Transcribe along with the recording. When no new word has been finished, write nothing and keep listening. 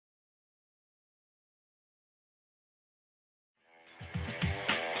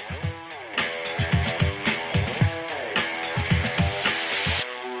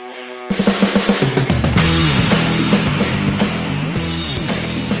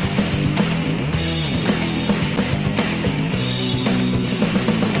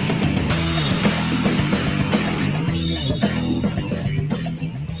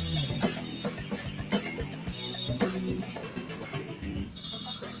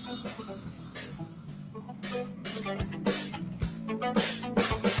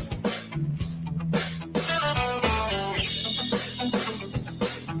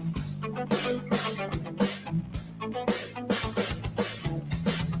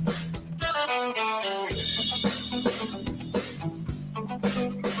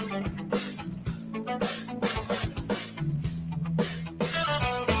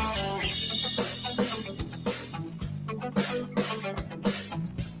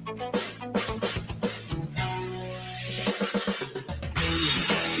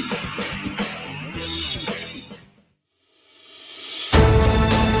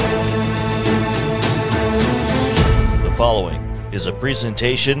Following is a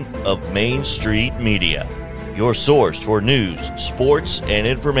presentation of Main Street Media, your source for news, sports, and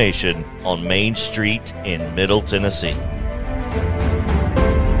information on Main Street in Middle Tennessee.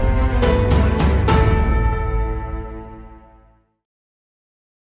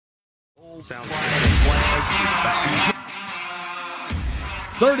 Flags.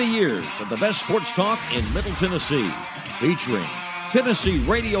 30 years of the best sports talk in Middle Tennessee, featuring Tennessee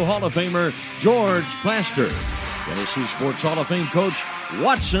Radio Hall of Famer George Plaster, Tennessee Sports Hall of Fame coach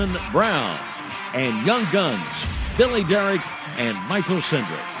Watson Brown, and Young Guns Billy Derrick and Michael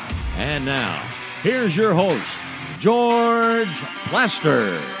Cindric. And now, here's your host, George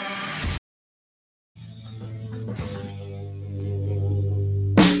Plaster.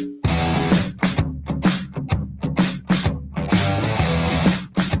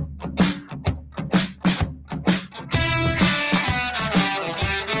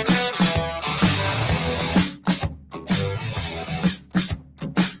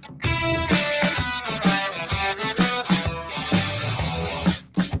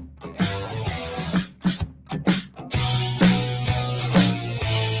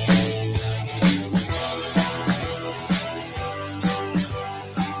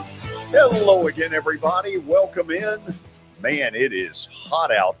 Hello again, everybody. Welcome in. Man, it is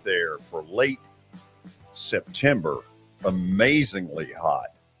hot out there for late September. Amazingly hot.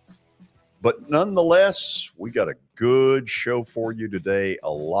 But nonetheless, we got a good show for you today.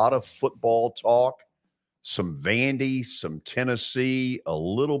 A lot of football talk, some Vandy, some Tennessee, a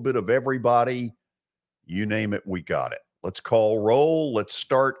little bit of everybody. You name it, we got it. Let's call roll. Let's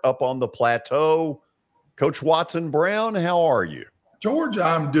start up on the plateau. Coach Watson Brown, how are you? George,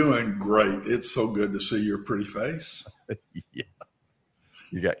 I'm doing great. It's so good to see your pretty face. Yeah.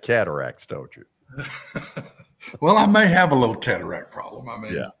 You got cataracts, don't you? Well, I may have a little cataract problem. I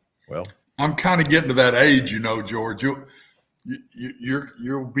mean, yeah. Well, I'm kind of getting to that age, you know, George.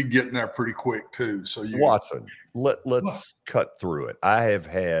 You'll be getting there pretty quick too. So Watson, let's cut through it. I have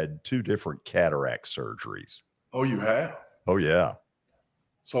had 2 different cataract surgeries. Oh, you have? Oh, yeah.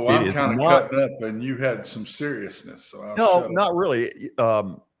 So I'm kind of cutting up, and you had some seriousness. So no, not really.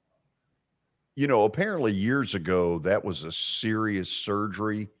 Apparently years ago that was a serious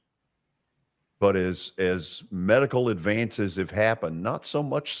surgery, but as medical advances have happened, not so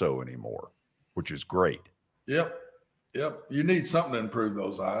much so anymore, which is great. Yep. You need something to improve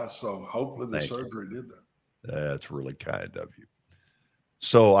those eyes, so hopefully the surgery did that. That's really kind of you.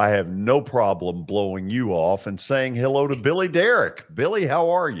 So I have no problem blowing you off and saying hello to Billy Derrick. Billy,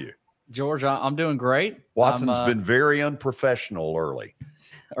 how are you? George, I'm doing great. Watson's been very unprofessional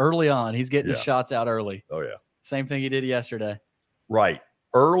early on. He's getting his shots out early. Oh, yeah. Same thing he did yesterday. Right.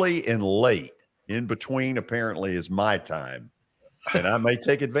 Early and late. In between, apparently, is my time. And I may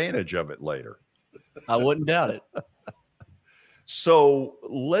take advantage of it later. I wouldn't doubt it. So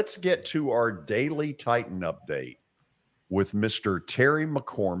let's get to our daily Titan update with Mr. Terry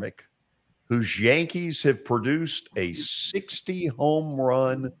McCormick, whose Yankees have produced a 60 home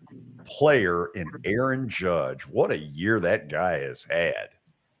run player in Aaron Judge. What a year that guy has had.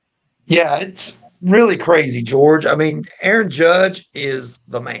 Yeah, it's really crazy, George. I mean, Aaron Judge is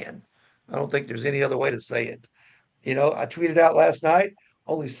the man. I don't think there's any other way to say it. You know, I tweeted out last night,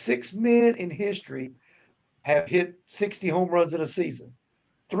 only 6 men in history have hit 60 home runs in a season.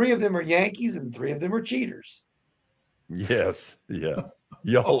 3 of them are Yankees and 3 of them are cheaters. Yes. Yeah.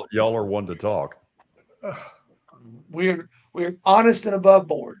 Y'all are one to talk. We're honest and above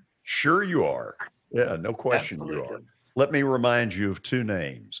board. Sure you are. Yeah, no question. Absolutely. You are. Let me remind you of 2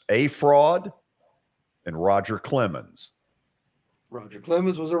 names, A. Fraud and Roger Clemens. Roger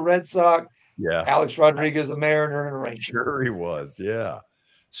Clemens was a Red Sox. Yeah. Alex Rodriguez, a Mariner and a Ranger. Sure he was. Yeah.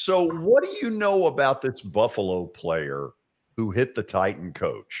 So what do you know about this Buffalo player who hit the Titan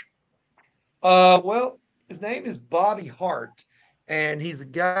coach? Well, his name is Bobby Hart, and he's a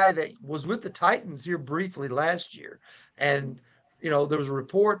guy that was with the Titans here briefly last year. And, you know, there was a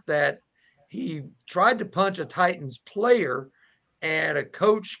report that he tried to punch a Titans player and a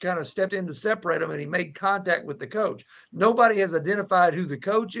coach kind of stepped in to separate him, and he made contact with the coach. Nobody has identified who the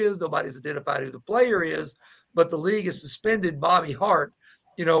coach is. Nobody's identified who the player is, but the league has suspended Bobby Hart,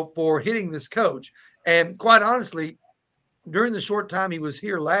 for hitting this coach. And quite honestly, during the short time he was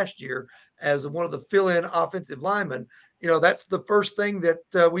here last year as one of the fill-in offensive linemen, that's the first thing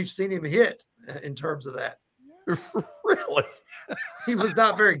that we've seen him hit in terms of that. Really? He was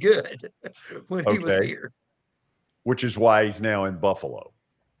not very good when he was here. Which is why he's now in Buffalo.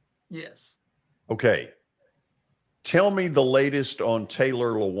 Yes. Okay. Tell me the latest on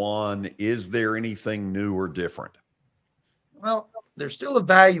Taylor Lewan. Is there anything new or different? Well, they're still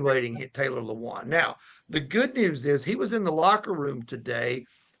evaluating Taylor Lewan. Now, the good news is he was in the locker room today,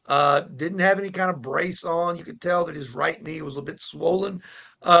 didn't have any kind of brace on. You could tell that his right knee was a bit swollen.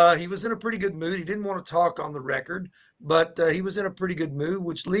 He was in a pretty good mood. He didn't want to talk on the record, but he was in a pretty good mood,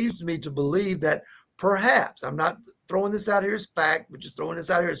 which leads me to believe that perhaps, I'm not throwing this out here as fact, but just throwing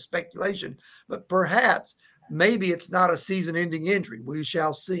this out here as speculation, but perhaps maybe it's not a season-ending injury. We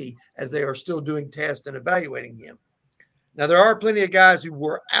shall see, as they are still doing tests and evaluating him. Now, there are plenty of guys who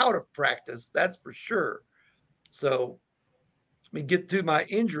were out of practice, that's for sure. So let me get to my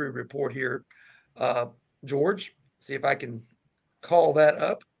injury report here, George, see if I can call that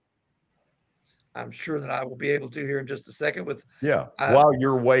up. I'm sure that I will be able to here in just a second. While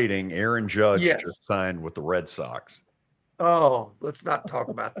you're waiting, Aaron Judge just signed with the Red Sox. Oh, let's not talk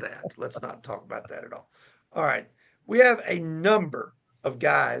about that. Let's not talk about that at all. All right. We have a number of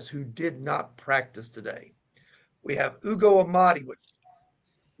guys who did not practice today. We have Ugo Amadi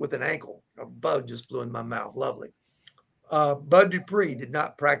with an ankle. A bug just flew in my mouth. Lovely. Bud Dupree did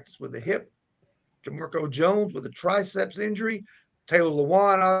not practice with a hip. Jamarco Jones with a triceps injury. Taylor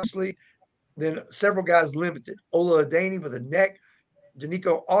Lewan, obviously. Then several guys limited. Ola Adani with a neck.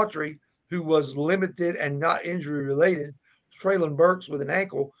 Danico Autry, who was limited and not injury related. Traylon Burks with an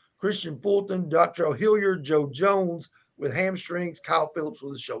ankle. Christian Fulton, Dr. Hilliard, Joe Jones with hamstrings. Kyle Phillips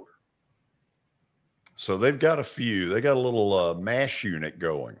with a shoulder. So they've got a few. They got a little MASH unit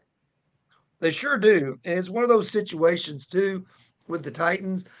going. They sure do. And it's one of those situations, too, with the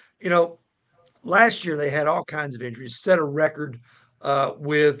Titans. Last year they had all kinds of injuries, set a record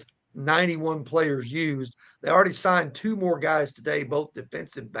with 91 players used. They already signed 2 more guys today, both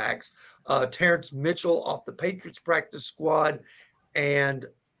defensive backs. Terrence Mitchell off the Patriots practice squad and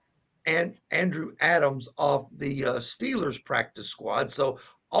Andrew Adams off the Steelers practice squad. So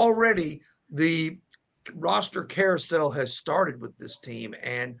already the roster carousel has started with this team.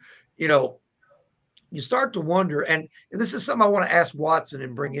 And, you start to wonder, and this is something I want to ask Watson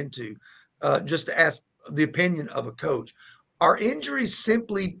and bring into just to ask the opinion of a coach. Are injuries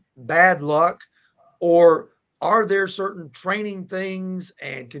simply bad luck, or are there certain training things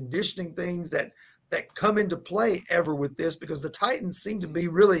and conditioning things that come into play ever with this? Because the Titans seem to be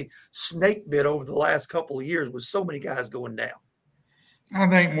really snake bit over the last couple of years with so many guys going down. I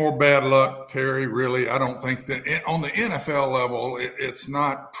think more bad luck, Terry, really. I don't think that on the NFL level, it's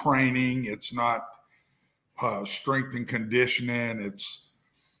not training. It's not strength and conditioning. It's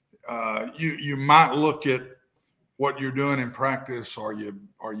you might look at what you're doing in practice. Are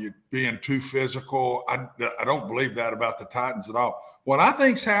you being too physical? I don't believe that about the Titans at all. What I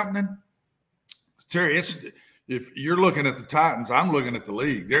think's happening, Terry, if you're looking at the Titans, I'm looking at the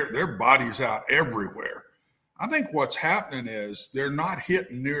league. Their body's out everywhere. I think what's happening is they're not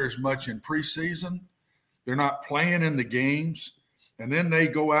hitting near as much in preseason. They're not playing in the games. And then they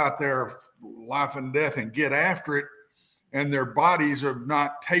go out there life and death and get after it. And their bodies are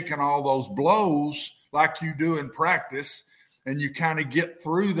not taking all those blows like you do in practice. And you kind of get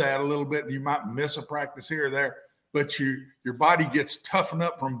through that a little bit. And you might miss a practice here or there. But your body gets toughened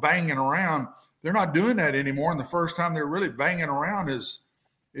up from banging around. They're not doing that anymore. And the first time they're really banging around is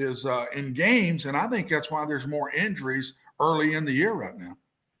in games, and I think that's why there's more injuries early in the year right now.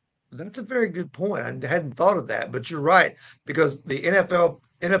 That's a very good point. I hadn't thought of that, but you're right, because the NFL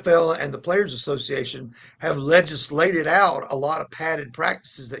and the Players Association have legislated out a lot of padded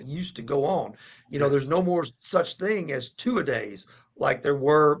practices that used to go on. There's no more such thing as two-a-days like there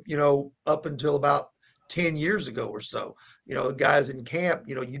were, up until about 10 years ago or so. Guys in camp,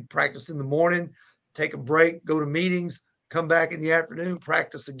 you'd practice in the morning, take a break, go to meetings, come back in the afternoon,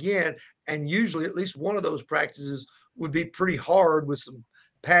 practice again. And usually at least one of those practices would be pretty hard with some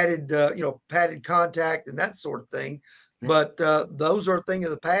padded contact and that sort of thing. But those are a thing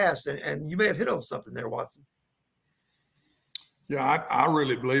of the past. And you may have hit on something there, Watson. Yeah, I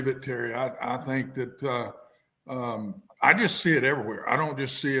really believe it, Terry. I think that I just see it everywhere. I don't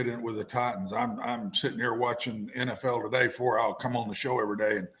just see it with the Titans. I'm sitting here watching NFL Today before I'll come on the show every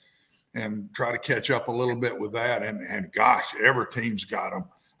day. and try to catch up a little bit with that. And gosh, every team's got them.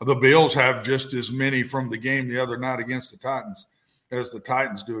 The Bills have just as many from the game the other night against the Titans as the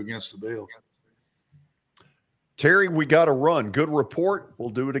Titans do against the Bills. Terry, we got to run. Good report. We'll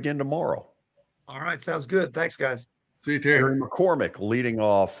do it again tomorrow. All right. Sounds good. Thanks, guys. See you, Terry. Terry McCormick leading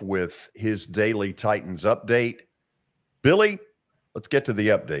off with his daily Titans update. Billy, let's get to the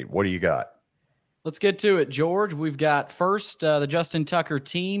update. What do you got? Let's get to it, George. We've got first the Justin Tucker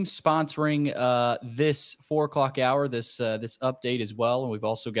team sponsoring this 4 o'clock hour, this update as well. And we've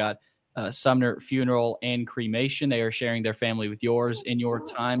also got Sumner Funeral and Cremation. They are sharing their family with yours in your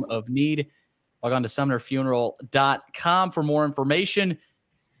time of need. Log on to sumnerfuneral.com for more information.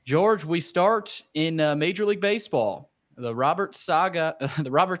 George, we start in Major League Baseball. The Robert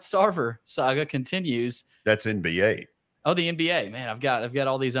Sarver saga continues. That's NBA. Oh, the NBA, man! I've got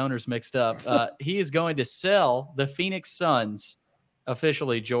all these owners mixed up. He is going to sell the Phoenix Suns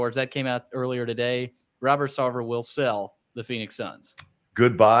officially, George. That came out earlier today. Robert Sarver will sell the Phoenix Suns.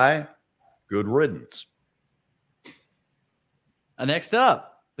 Goodbye. Good riddance. Next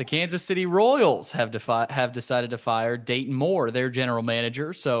up, the Kansas City Royals have decided to fire Dayton Moore, their general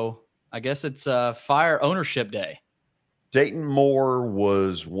manager. So I guess it's fire ownership day. Dayton Moore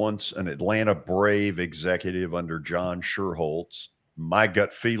was once an Atlanta Brave executive under John Schuerholz. My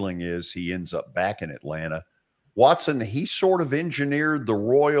gut feeling is he ends up back in Atlanta. Watson, he sort of engineered the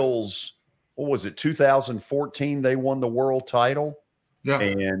Royals. What was it, 2014? They won the world title. Yeah.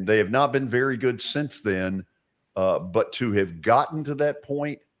 And they have not been very good since then. But to have gotten to that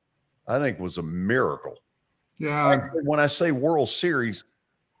point, I think was a miracle. Yeah. When I say World Series,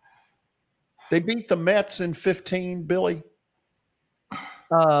 they beat the Mets in 15, Billy?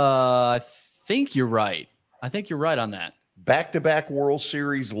 I think you're right. I think you're right on that. Back-to-back World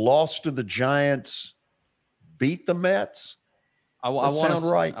Series, lost to the Giants, beat the Mets. I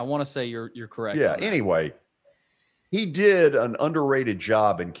want to say you're correct. Yeah, anyway, he did an underrated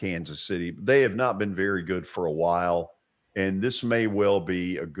job in Kansas City. They have not been very good for a while, and this may well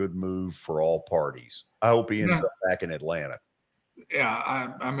be a good move for all parties. I hope he ends up back in Atlanta.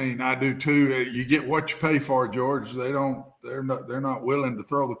 Yeah, I mean, I do too. You get what you pay for, George. They're not willing to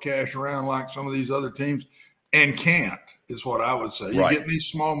throw the cash around like some of these other teams, and can't, is what I would say. You get in these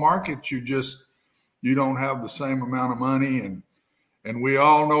small markets, you don't have the same amount of money, and we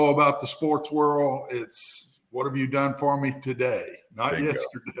all know about the sports world. It's what have you done for me today? Not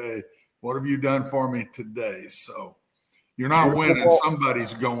yesterday. What have you done for me today? So you're not winning.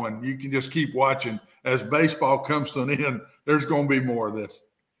 Somebody's going. You can just keep watching. As baseball comes to an end, there's going to be more of this.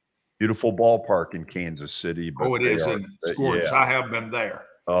 Beautiful ballpark in Kansas City. Oh, it is. And it's gorgeous. I have been there.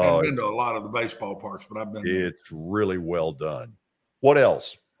 I haven't been to a lot of the baseball parks, but I've been there. It's really well done. What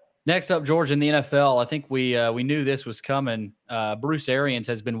else? Next up, George, in the NFL, I think we knew this was coming. Bruce Arians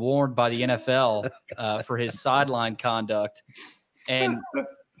has been warned by the NFL for his sideline conduct. And,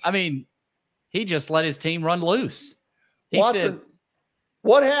 I mean, he just let his team run loose. Watson,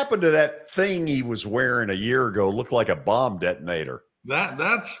 what happened to that thing he was wearing a year ago? Looked like a bomb detonator.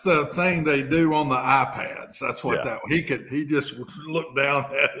 That's the thing they do on the iPads. That's what he just looked down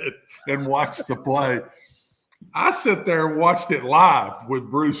at it and watched the play. I sit there and watched it live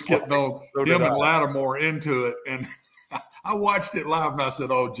with Bruce getting on him and Lattimore into it. And I watched it live and I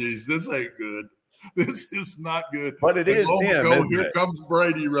said, oh, geez, this ain't good. This is not good. But it is him. Here comes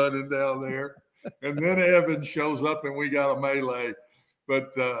Brady running down there. And then Evans shows up and we got a melee.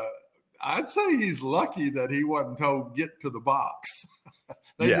 But I'd say he's lucky that he wasn't told get to the box.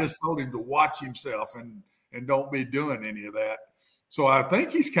 They just told him to watch himself and don't be doing any of that. So I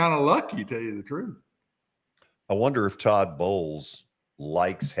think he's kind of lucky, to tell you the truth. I wonder if Todd Bowles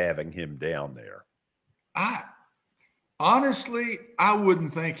likes having him down there. Honestly, I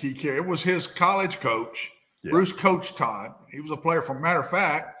wouldn't think he cared. It was his college coach. Yeah. Bruce coached Todd. He was a player. Matter of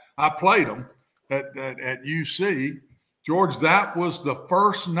fact, I played him at UC. George, that was the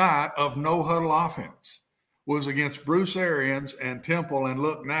first night of no huddle offense, was against Bruce Arians and Temple. And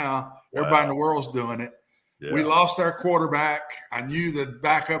look now, everybody in the world's doing it. Yeah. We lost our quarterback. I knew the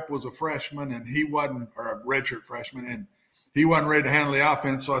backup was a freshman and he wasn't, or a redshirt freshman, and he wasn't ready to handle the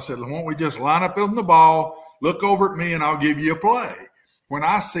offense. So I said, why don't we just line up in the ball, look over at me, and I'll give you a play when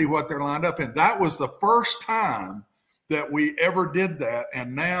I see what they're lined up in. That was the first time that we ever did that.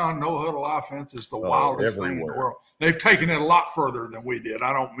 And now no huddle offense is the wildest thing in the world. They've taken it a lot further than we did.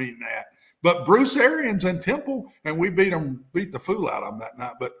 I don't mean that. But Bruce Arians and Temple, and we beat the fool out of them that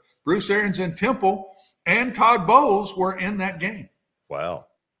night. But Bruce Arians and Temple and Todd Bowles were in that game. Wow.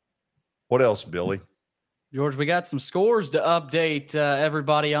 What else, Billy? George, we got some scores to update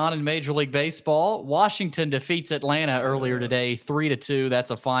everybody on in Major League Baseball. Washington defeats Atlanta earlier today, 3-2. That's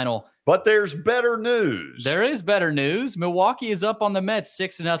a final But there's better news. There is better news. Milwaukee is up on the Mets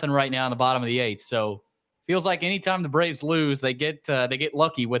 6-0 right now in the bottom of the 8th. So feels like anytime the Braves lose, they get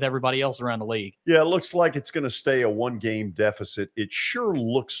lucky with everybody else around the league. Yeah, it looks like it's going to stay a 1-game deficit. It sure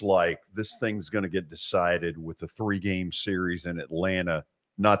looks like this thing's going to get decided with the 3-game series in Atlanta,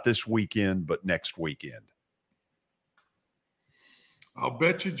 not this weekend, but next weekend. I'll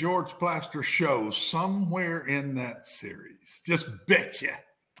bet you George Plaster shows somewhere in that series. Just bet you.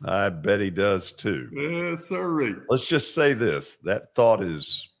 I bet he does too. Yes, sir. Let's just say this. That thought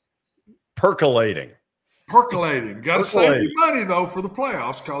is percolating. Got to save your money, though, for the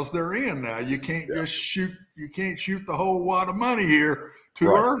playoffs because they're in now. You can't just shoot. You can't shoot the whole wad of money here too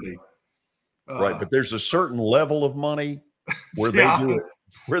early. Right, but there's a certain level of money where they do it.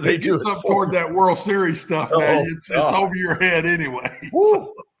 Where they do it up toward that World Series stuff now. It's over your head anyway.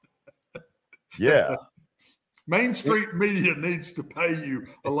 So. Yeah. Main Street Media needs to pay you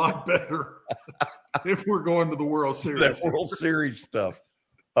a lot better if we're going to the World Series. That World Series stuff.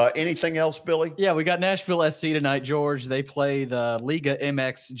 Anything else, Billy? Yeah, we got Nashville SC tonight, George. They play the Liga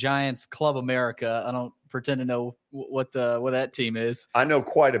MX Giants Club America. I don't pretend to know what that team is. I know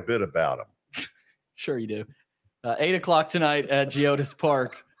quite a bit about them. Sure you do. 8 o'clock tonight at Geodis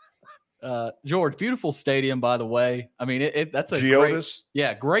Park. George, beautiful stadium, by the way. I mean, that's a Geodis?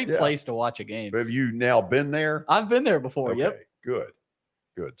 great place to watch a game. Have you now been there? I've been there before. Okay, Yep.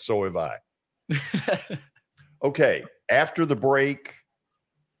 Good. So have I. Okay. After the break,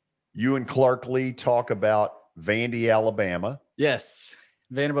 you and Clark Lea talk about Vandy, Alabama. Yes.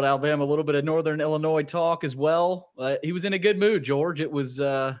 Vanderbilt, Alabama, a little bit of Northern Illinois talk as well. He was in a good mood, George. It was,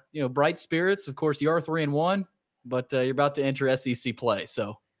 bright spirits. Of course, you are 3-1, but you're about to enter SEC play,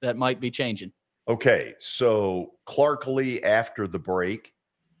 so that might be changing. Okay, so Clark Lea after the break,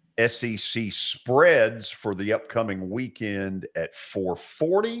 SEC spreads for the upcoming weekend at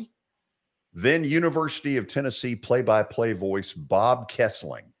 4:40. Then University of Tennessee play-by-play voice Bob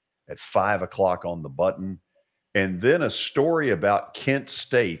Kesling at 5 o'clock on the button. And then a story about Kent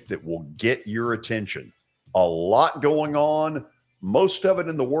State that will get your attention. A lot going on, most of it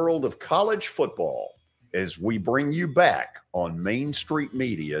in the world of college football, as we bring you back on Main Street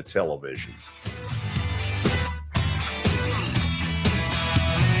Media Television.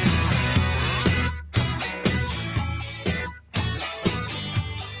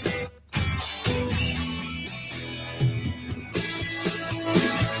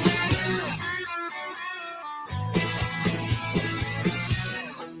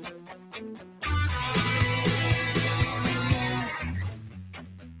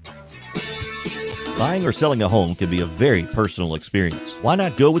 Buying or selling a home can be a very personal experience. Why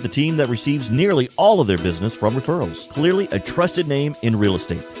not go with the team that receives nearly all of their business from referrals? Clearly a trusted name in real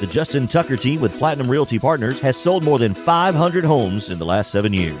estate. The Justin Tucker team with Platinum Realty Partners has sold more than 500 homes in the last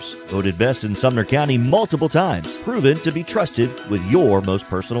 7 years. Voted best in Sumner County multiple times. Proven to be trusted with your most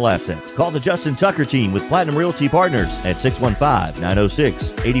personal assets. Call the Justin Tucker team with Platinum Realty Partners at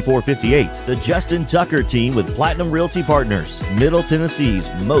 615-906-8458. The Justin Tucker team with Platinum Realty Partners, Middle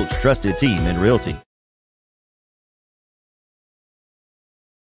Tennessee's most trusted team in realty.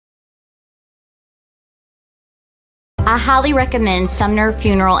 I highly recommend Sumner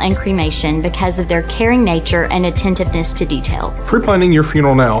Funeral and Cremation because of their caring nature and attentiveness to detail. Pre-planning your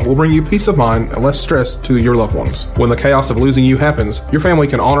funeral now will bring you peace of mind and less stress to your loved ones. When the chaos of losing you happens, your family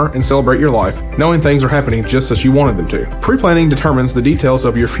can honor and celebrate your life, knowing things are happening just as you wanted them to. Pre-planning determines the details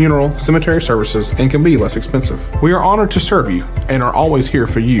of your funeral, cemetery services, and can be less expensive. We are honored to serve you and are always here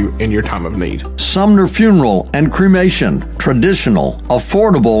for you in your time of need. Sumner Funeral and Cremation. Traditional,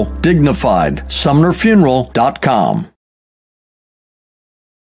 affordable, dignified. SumnerFuneral.com.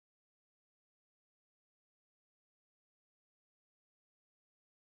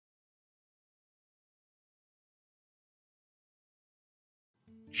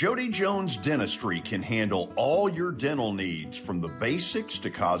 Jody Jones Dentistry can handle all your dental needs, from the basics to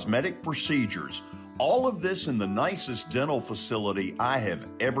cosmetic procedures. All of this in the nicest dental facility I have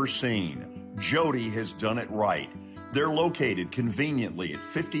ever seen. Jody has done it right. They're located conveniently at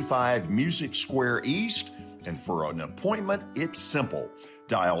 55 Music Square East, and for an appointment, it's simple.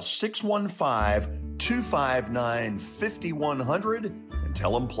 Dial 615-259-5100 and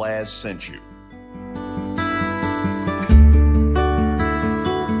tell them Plaz sent you.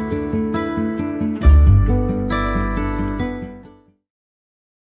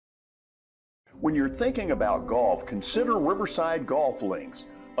 When you're thinking about golf, consider Riverside Golf Links.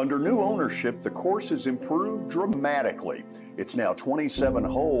 Under new ownership, the course has improved dramatically. It's now 27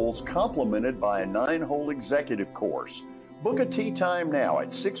 holes, complemented by a 9-hole executive course. Book a tee time now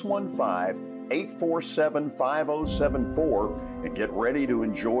at 615 847-5074 and get ready to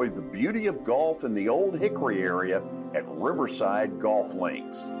enjoy the beauty of golf in the Old Hickory area at Riverside Golf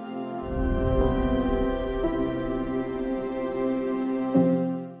Links.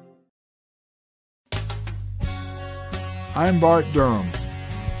 I'm Bart Durham.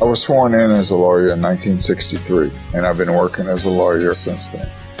 I was sworn in as a lawyer in 1963, and I've been working as a lawyer since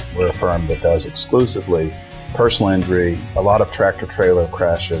then. We're a firm that does exclusively personal injury, a lot of tractor-trailer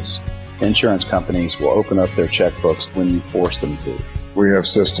crashes. Insurance companies will open up their checkbooks when you force them to. We have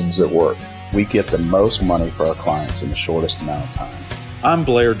systems that work. We get the most money for our clients in the shortest amount of time. I'm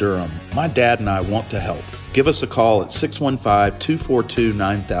Blair Durham. My dad and I want to help. Give us a call at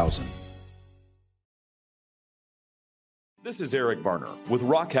 615-242-9000. This is Eric Berner with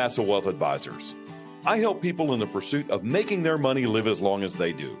Rockcastle Wealth Advisors. I help people in the pursuit of making their money live as long as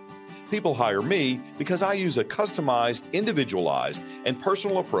they do. People hire me because I use a customized, individualized, and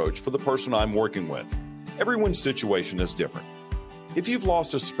personal approach for the person I'm working with. Everyone's situation is different. If you've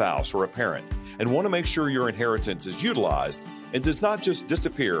lost a spouse or a parent and want to make sure your inheritance is utilized and does not just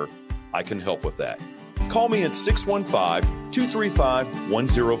disappear, I can help with that. Call me at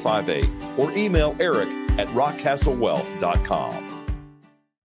 615-235-1058 or email Eric at rockcastlewealth.com.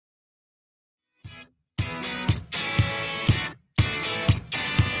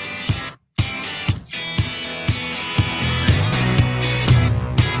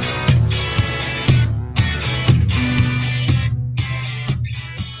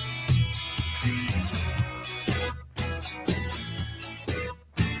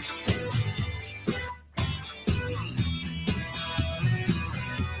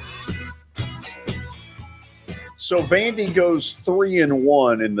 So Vandy goes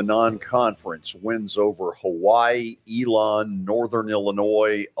 3-1 in the non-conference, wins over Hawaii, Elon, Northern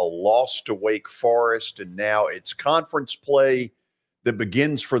Illinois, a loss to Wake Forest, and now it's conference play that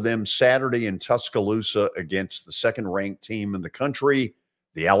begins for them Saturday in Tuscaloosa against the second-ranked team in the country,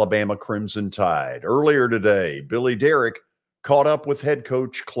 the Alabama Crimson Tide. Earlier today, Billy Derrick caught up with head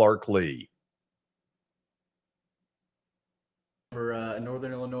coach Clark Lea. For a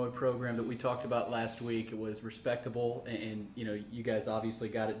Northern Illinois program that we talked about last week, it was respectable, and you guys obviously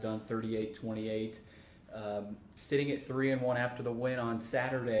got it done 38-28. Sitting at 3-1 after the win on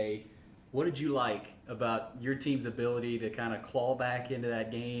Saturday, what did you like about your team's ability to kind of claw back into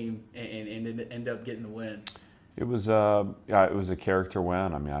that game and end up getting the win? It was it was a character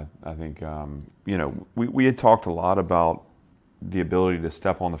win. I mean, I think we had talked a lot about the ability to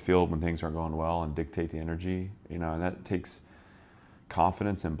step on the field when things aren't going well and dictate the energy, and that takes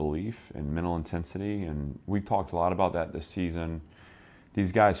confidence and belief and mental intensity, and we talked a lot about that this season.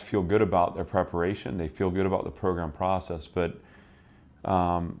 These guys feel good about their preparation, they feel good about the program process, but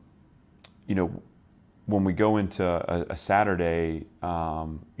when we go into a Saturday,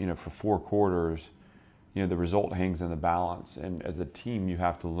 for 4 quarters, the result hangs in the balance, and as a team you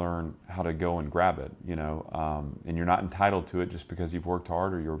have to learn how to go and grab it, and you're not entitled to it just because you've worked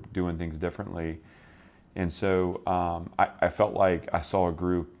hard or you're doing things differently. And so I felt like I saw a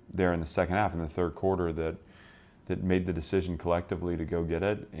group there in the second half, in the third quarter, that made the decision collectively to go get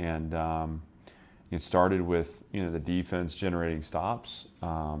it. And it started with the defense generating stops,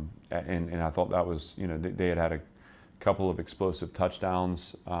 and I thought that was they had a couple of explosive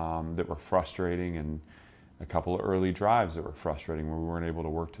touchdowns that were frustrating, and a couple of early drives that were frustrating where we weren't able to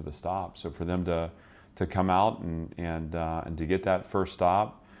work to the stop. So for them to come out and to get that first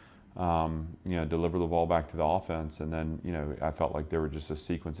stop. Deliver the ball back to the offense, and then I felt like there were just a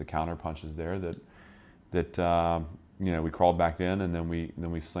sequence of counter punches there that we crawled back in, and then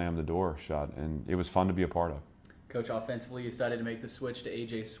we slammed the door shut, and it was fun to be a part of. Coach, offensively, you decided to make the switch to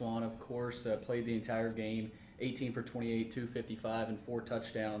A.J. Swan, of course, played the entire game, 18 for 28, 255, and 4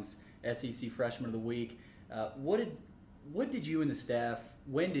 touchdowns, SEC Freshman of the Week. When did you and the staff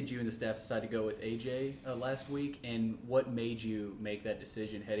decide to go with AJ last week, and what made you make that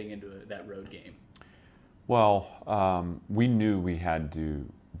decision heading into that road game? Well, we knew we had to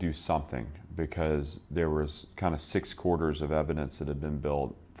do something because there was kind of 6 quarters of evidence that had been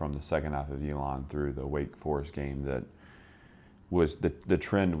built from the second half of Elon through the Wake Forest game that was the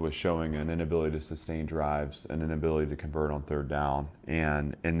trend was showing an inability to sustain drives, an inability to convert on third down,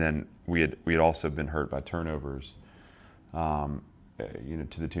 and then we had also been hurt by turnovers, to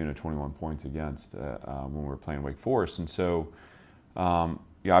the tune of 21 points against when we were playing Wake Forest, and so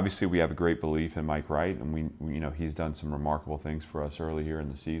obviously we have a great belief in Mike Wright, and we he's done some remarkable things for us early here in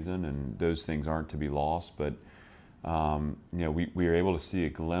the season, and those things aren't to be lost, but we were able to see a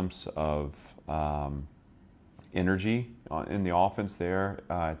glimpse of energy in the offense there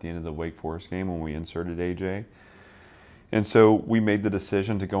at the end of the Wake Forest game when we inserted AJ. And so we made the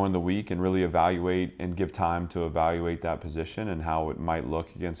decision to go in the week and really evaluate and give time to evaluate that position and how it might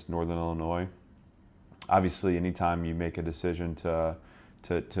look against Northern Illinois. Obviously, anytime you make a decision to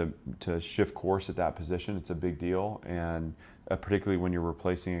shift course at that position, it's a big deal, and particularly when you're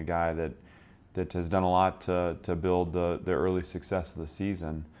replacing a guy that has done a lot to build the early success of the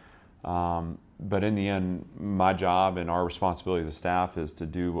season. But in the end, my job and our responsibility as a staff is to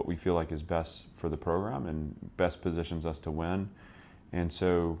do what we feel like is best for the program and best positions us to win. And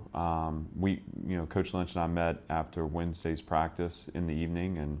so Coach Lynch and I met after Wednesday's practice in the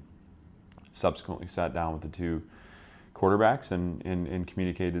evening and subsequently sat down with the two quarterbacks and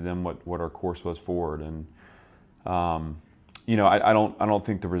communicated to them what our course was forward. And I don't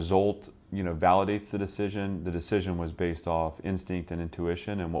think the result validates the decision. The decision was based off instinct and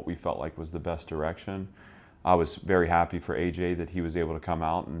intuition and what we felt like was the best direction. I was very happy for AJ that he was able to come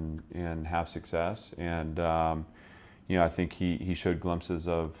out and have success. And I think he showed glimpses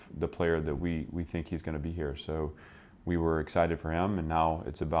of the player that we think he's going to be here. So we were excited for him, and now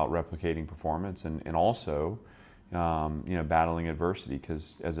it's about replicating performance and also battling adversity,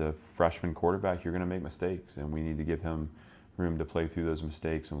 because as a freshman quarterback, you're going to make mistakes, and we need to give him room to play through those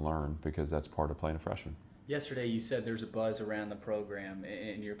mistakes and learn, because that's part of playing a freshman. Yesterday you said there's a buzz around the program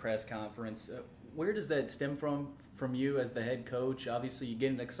in your press conference. Where does that stem from you as the head coach? Obviously you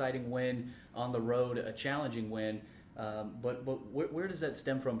get an exciting win on the road, a challenging win, but where does that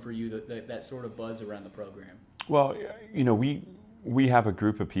stem from for you, that sort of buzz around the program? Well, we have a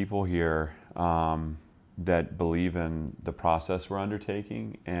group of people here that believe in the process we're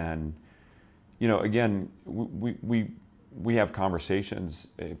undertaking, and again, we have conversations,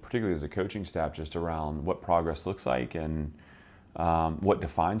 particularly as a coaching staff, just around what progress looks like and what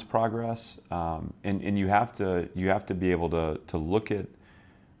defines progress. And you have to be able to look at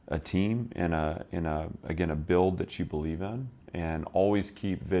a team in a build that you believe in, and always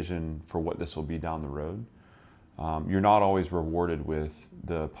keep vision for what this will be down the road. You're not always rewarded with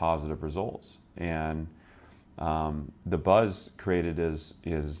the positive results, and the buzz created is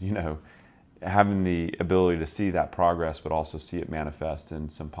having the ability to see that progress, but also see it manifest in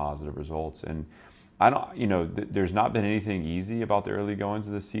some positive results. And there's not been anything easy about the early goings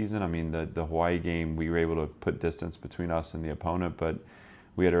of the season. I mean, the Hawaii game, we were able to put distance between us and the opponent, but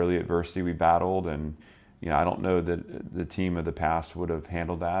we had early adversity we battled, and I don't know that the team of the past would have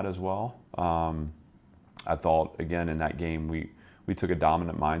handled that as well. I thought, again, in that game, we took a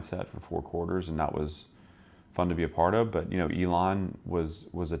dominant mindset for 4 quarters, and that was fun to be a part of. But Elon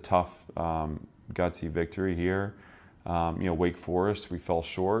was a tough, gutsy victory here. Wake Forest, we fell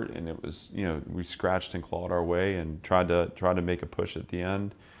short, and it was we scratched and clawed our way and tried to make a push at the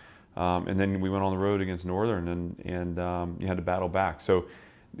end. And then we went on the road against Northern, and you had to battle back. So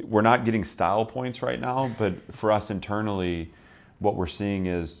we're not getting style points right now, but for us internally, what we're seeing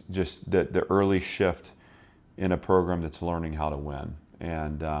is just the early shift in a program that's learning how to win.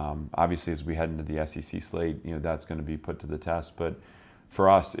 And obviously, as we head into the SEC slate, that's going to be put to the test. But for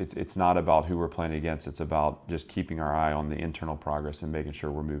us, it's not about who we're playing against. It's about just keeping our eye on the internal progress and making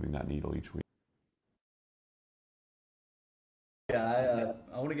sure we're moving that needle each week. Yeah,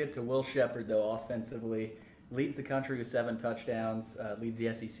 I want to get to Will Shepherd, though. Offensively, leads the country with 7 touchdowns, leads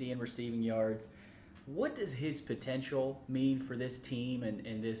the SEC in receiving yards. What does his potential mean for this team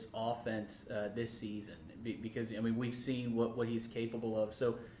and this offense this season? Because we've seen what he's capable of.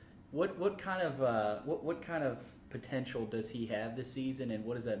 So, what kind of potential does he have this season, and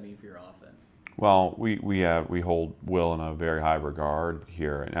what does that mean for your offense? Well, we hold Will in a very high regard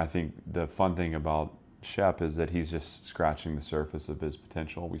here, and I think the fun thing about Shep is that he's just scratching the surface of his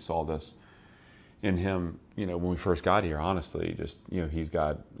potential. We saw this in him, when we first got here. Honestly, just he's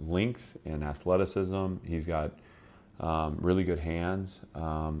got length and athleticism. He's got really good hands.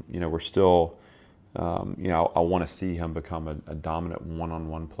 We're still. I want to see him become a dominant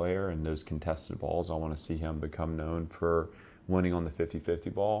one-on-one player in those contested balls. I want to see him become known for winning on the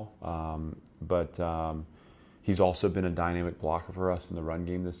 50-50 ball. But he's also been a dynamic blocker for us in the run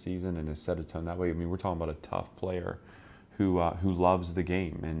game this season and has set a tone that way. We're talking about a tough player who loves the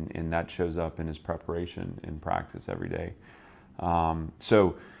game, and that shows up in his preparation and practice every day.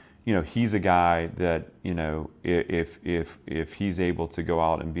 So he's a guy that, if he's able to go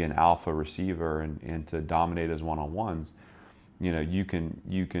out and be an alpha receiver and to dominate his one-on-ones, you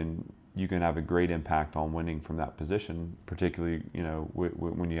can have a great impact on winning from that position, particularly,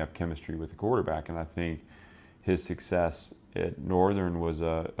 when you have chemistry with the quarterback. And I think his success at Northern was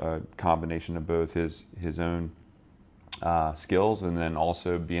a combination of both his own skills and then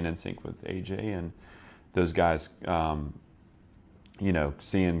also being in sync with AJ and those guys,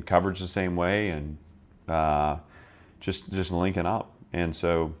 seeing coverage the same way and, just linking up. And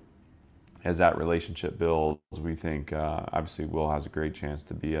so as that relationship builds, we think obviously Will has a great chance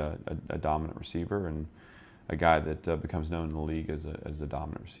to be a dominant receiver and a guy that becomes known in the league as a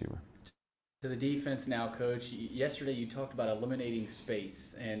dominant receiver. To the defense now, Coach. Yesterday you talked about eliminating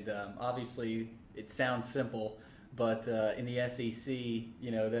space, and obviously it sounds simple, but in the SEC,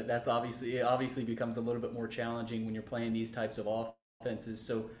 you know, that's obviously becomes a little bit more challenging when you're playing these types of offenses.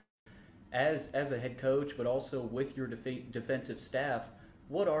 So as a head coach, but also with your defensive staff,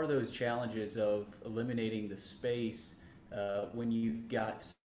 what are those challenges of eliminating the space when you've got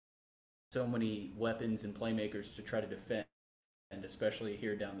so many weapons and playmakers to try to defend, and especially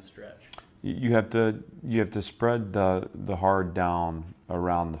here down the stretch? You have to spread the hard down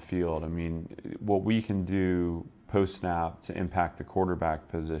around the field. I mean, what we can do post snap to impact the quarterback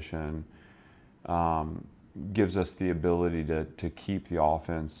position gives us the ability to keep the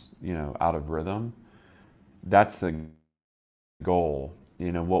offense, you know, out of rhythm. That's the goal.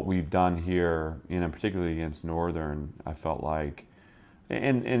 You know, what we've done here, you know, particularly against Northern, I felt like,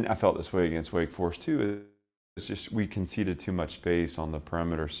 and I felt this way against Wake Forest too, it's just we conceded too much space on the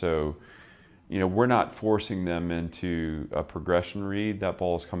perimeter. So, you know, we're not forcing them into a progression read. That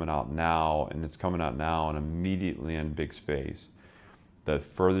ball is coming out now, and it's coming out now and immediately in big space. The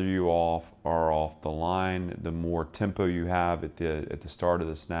further you are off the line, the more tempo you have at the start of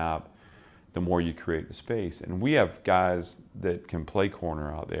the snap, the more you create the space. And we have guys that can play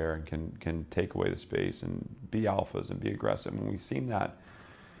corner out there and can take away the space and be alphas and be aggressive. And we've seen that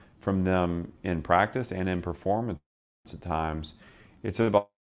from them in practice and in performance at times. It's about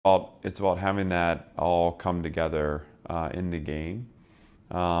having that all come together in the game.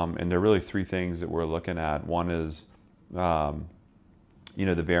 And there are really three things that we're looking at. One is, you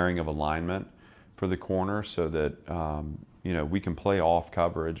know, the bearing of alignment for the corner so that, you know, we can play off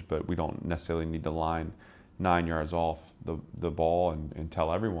coverage, but we don't necessarily need to line 9 yards off the ball and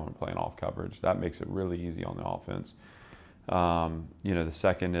tell everyone we're playing off coverage. That makes it really easy on the offense. You know, the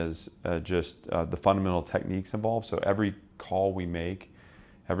second is just the fundamental techniques involved. So every call we make,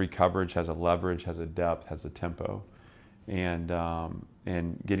 every coverage has a leverage, has a depth, has a tempo, and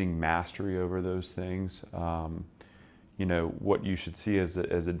getting mastery over those things. You know, what you should see as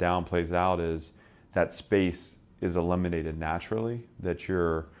the down plays out is that space is eliminated naturally, that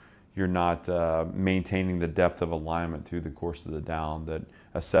you're not maintaining the depth of alignment through the course of the down, that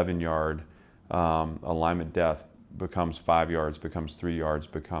a 7-yard alignment depth becomes 5 yards, becomes 3 yards,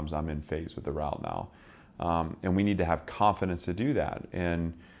 becomes I'm in phase with the route now. And we need to have confidence to do that.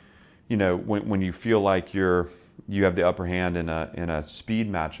 And, you know, when you feel like you have the upper hand in a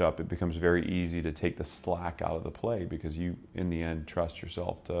speed matchup, it becomes very easy to take the slack out of the play because you, in the end, trust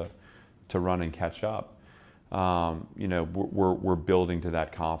yourself to run and catch up. You know, we're building to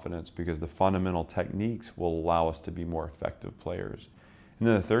that confidence because the fundamental techniques will allow us to be more effective players. And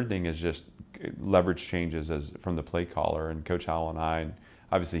then the third thing is just leverage changes from the play caller. And Coach Howell and I,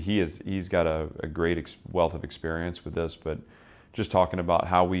 obviously he's got a great wealth of experience with this, but just talking about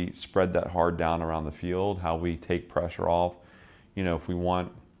how we spread that hard down around the field, how we take pressure off. You know, if we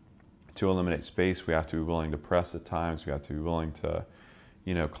want to eliminate space, we have to be willing to press at times. We have to be willing to,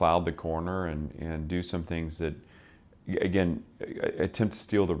 you know, cloud the corner and do some things that, again, attempt to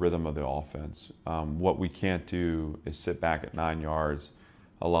steal the rhythm of the offense. What we can't do is sit back at 9 yards,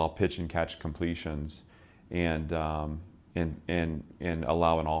 allow pitch and catch completions, and allow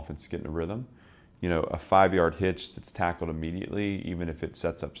an offense to get in a rhythm. You know, a 5-yard hitch that's tackled immediately, even if it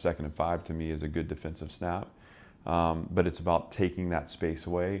sets up 2nd and 5, to me is a good defensive snap. But it's about taking that space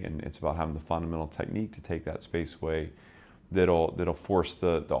away, and it's about having the fundamental technique to take that space away that'll force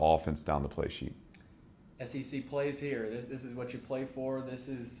the offense down the play sheet. SEC plays here. This is what you play for. This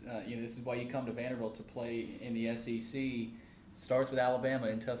is this is why you come to Vanderbilt to play in the SEC. Starts with Alabama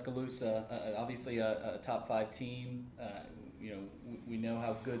in Tuscaloosa, obviously a top 5 team. We know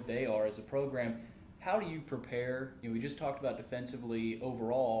how good they are as a program. How do you prepare? We just talked about defensively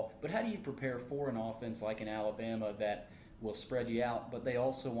overall, but how do you prepare for an offense like in Alabama that will spread you out, but they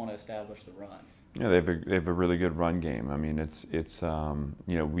also want to establish the run? Yeah, they have a really good run game. I mean, it's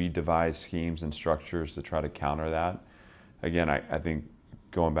we devise schemes and structures to try to counter that. Again, I think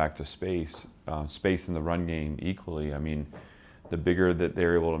going back to space in the run game equally. I mean, the bigger that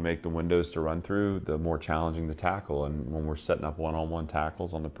they're able to make the windows to run through, the more challenging the tackle. And when we're setting up one-on-one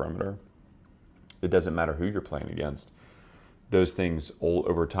tackles on the perimeter, it doesn't matter who you're playing against. Those things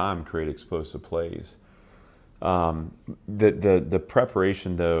over time create explosive plays. The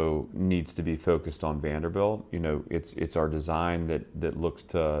preparation though needs to be focused on Vanderbilt. You know, it's our design that looks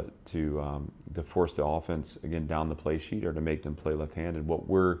to force the offense again down the play sheet or to make them play left-handed. What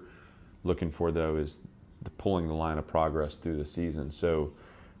we're looking for though is pulling the line of progress through the season. So,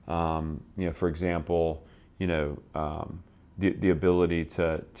 for example, the ability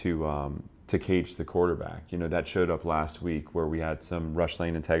to cage the quarterback, that showed up last week where we had some rush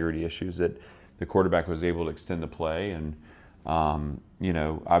lane integrity issues that the quarterback was able to extend the play. And,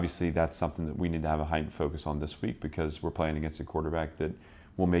 obviously that's something that we need to have a heightened focus on this week because we're playing against a quarterback that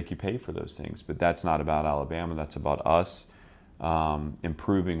will make you pay for those things. But that's not about Alabama. That's about us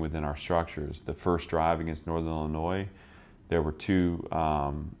improving within our structures. The first drive against Northern Illinois, there were two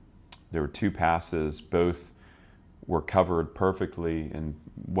passes. Both were covered perfectly and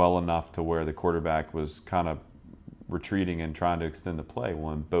well enough to where the quarterback was kind of retreating and trying to extend the play.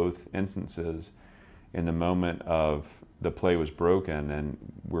 Well, in both instances, in the moment of the play was broken and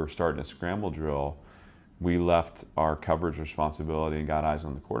we're starting a scramble drill, we left our coverage responsibility and got eyes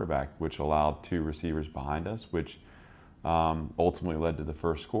on the quarterback, which allowed two receivers behind us, which ultimately led to the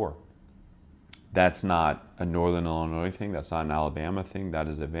first score. That's not a Northern Illinois thing. That's not an Alabama thing. That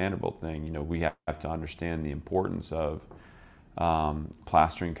is a Vanderbilt thing. We have to understand the importance of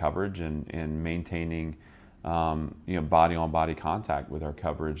plastering coverage and maintaining body-on-body contact with our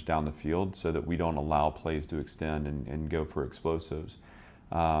coverage down the field so that we don't allow plays to extend and go for explosives.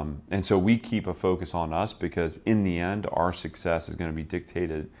 And so we keep a focus on us because in the end, our success is going to be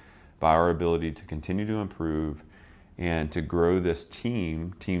dictated by our ability to continue to improve and to grow this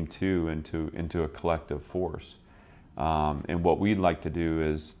team two, into a collective force. And what we'd like to do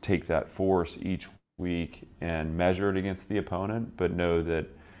is take that force each week and measure it against the opponent, but know that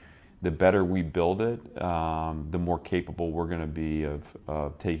the better we build it, the more capable we're going to be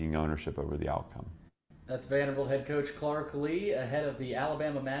of taking ownership over the outcome. That's Vanderbilt head coach Clark Lea ahead of the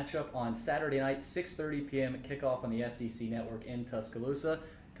Alabama matchup on Saturday night, 6:30 p.m. kickoff on the SEC Network in Tuscaloosa.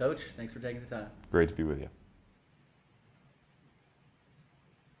 Coach, thanks for taking the time. Great to be with you.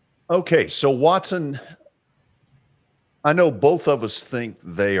 Okay, so Watson, I know both of us think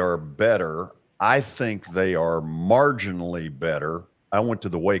they are better. I think they are marginally better. I went to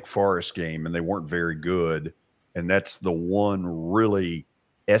the Wake Forest game, and they weren't very good, and that's the one really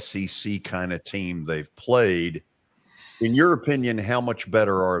SEC kind of team they've played. In your opinion, how much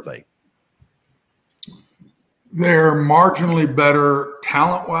better are they? They're marginally better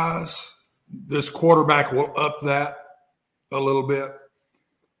talent-wise. This quarterback will up that a little bit.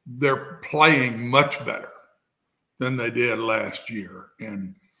 They're playing much better than they did last year.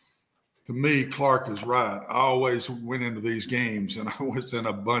 And to me, Clark is right. I always went into these games, and I was in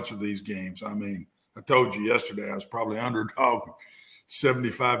a bunch of these games. I mean, I told you yesterday I was probably underdog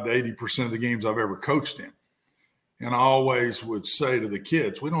 75 to 80% of the games I've ever coached in. And I always would say to the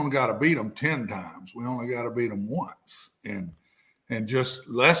kids, we don't got to beat them 10 times. We only got to beat them once. And just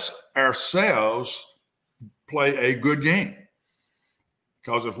let's ourselves play a good game.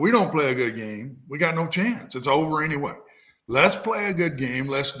 Because if we don't play a good game, we got no chance. It's over anyway. Let's play a good game.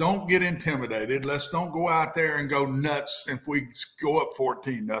 Let's don't get intimidated. Let's don't go out there and go nuts if we go up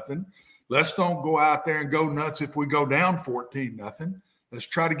 14-0. Let's don't go out there and go nuts if we go down 14-0. Let's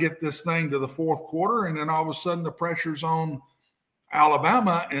try to get this thing to the fourth quarter, and then all of a sudden the pressure's on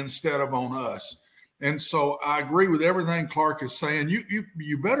Alabama instead of on us. And so I agree with everything Clark is saying.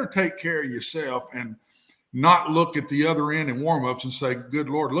 You better take care of yourself and not look at the other end in warm-ups and say, good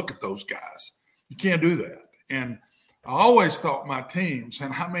Lord, look at those guys. You can't do that. And I always thought my teams,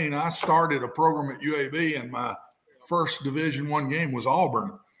 and I started a program at UAB, and my first Division I game was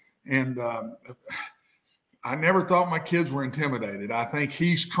Auburn. And I never thought my kids were intimidated. I think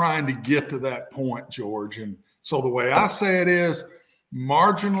he's trying to get to that point, George. And so the way I say it is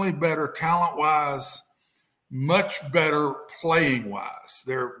marginally better talent-wise, much better playing-wise.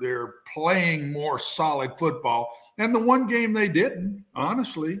 They're playing more solid football. And the one game they didn't,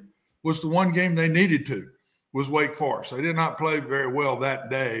 honestly, was the one game they needed to, was Wake Forest. They did not play very well that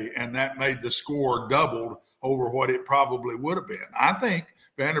day, and that made the score doubled over what it probably would have been. I think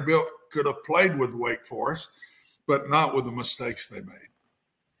Vanderbilt could have played with Wake Forest, but not with the mistakes they made.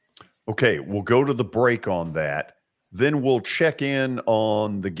 Okay, we'll go to the break on that. Then we'll check in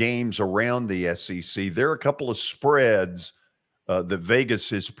on the games around the SEC. There are a couple of spreads that Vegas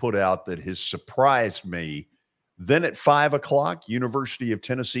has put out that has surprised me. Then at 5 o'clock, University of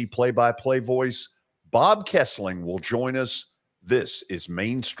Tennessee play-by-play voice Bob Kesling will join us. This is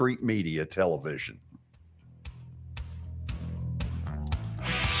Main Street Media Television.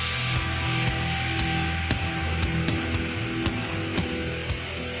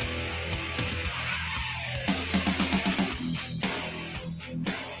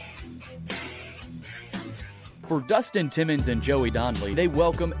 For Dustin Timmons and Joey Donnelly, they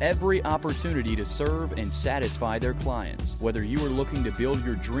welcome every opportunity to serve and satisfy their clients. Whether you are looking to build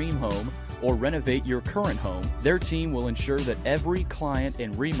your dream home or renovate your current home, their team will ensure that every client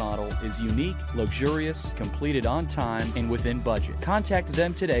and remodel is unique, luxurious, completed on time, and within budget. Contact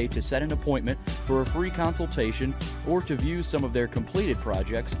them today to set an appointment for a free consultation or to view some of their completed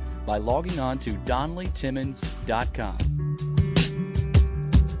projects by logging on to DonleyTimmons.com.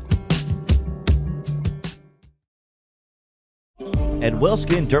 At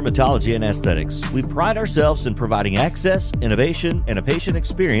WellSkin Dermatology and Aesthetics, we pride ourselves in providing access, innovation, and a patient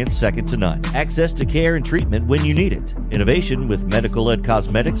experience second to none. Access to care and treatment when you need it. Innovation with medical-led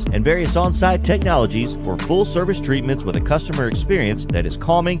cosmetics and various on-site technologies for full-service treatments with a customer experience that is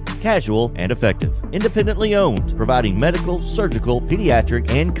calming, casual, and effective. Independently owned, providing medical, surgical, pediatric,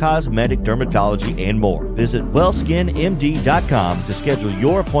 and cosmetic dermatology and more. Visit WellSkinMD.com to schedule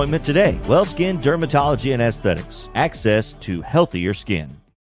your appointment today. WellSkin Dermatology and Aesthetics. Access to healthier skin.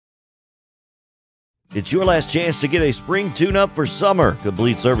 It's your last chance to get a spring tune-up for summer.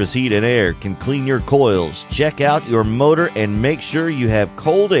 Complete Service Heat and Air can clean your coils, check out your motor, and make sure you have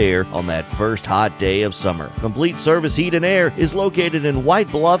cold air on that first hot day of summer. Complete Service Heat and Air is located in White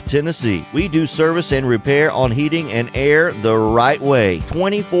Bluff, Tennessee. We do service and repair on heating and air the right way.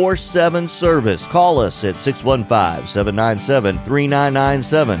 24/7 service. Call us at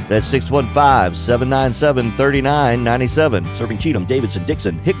 615-797-3997. That's 615-797-3997. Serving Cheatham, Davidson,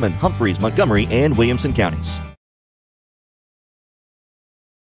 Dixon, Hickman, Humphreys, Montgomery, and Williamson counties.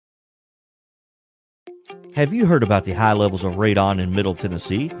 Have you heard about the high levels of radon in Middle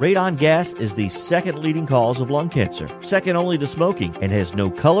Tennessee? Radon gas is the second leading cause of lung cancer, second only to smoking, and has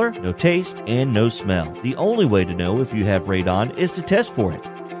no color, no taste, and no smell. The only way to know if you have radon is to test for it.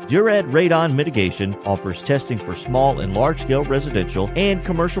 Duret Radon Mitigation offers testing for small and large-scale residential and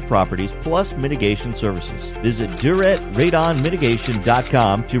commercial properties, plus mitigation services. Visit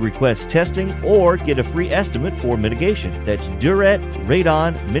DuretRadonMitigation.com to request testing or get a free estimate for mitigation. That's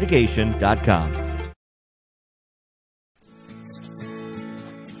DuretRadonMitigation.com.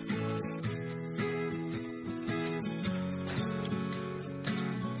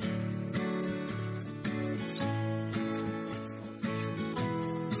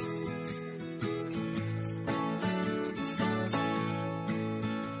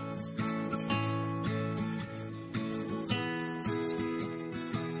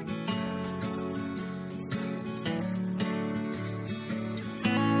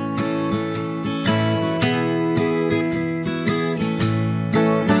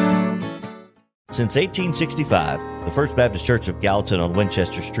 Since 1865, the First Baptist Church of Gallatin on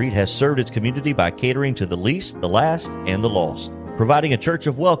Winchester Street has served its community by catering to the least, the last, and the lost, providing a church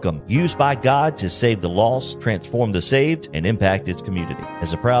of welcome used by God to save the lost, transform the saved, and impact its community.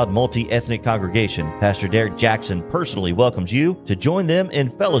 As a proud multi-ethnic congregation, Pastor Derek Jackson personally welcomes you to join them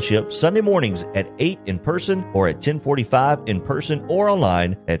in fellowship Sunday mornings at 8 in person or at 1045 in person or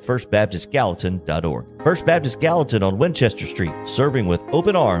online at firstbaptistgallatin.org. First Baptist Gallatin on Winchester Street, serving with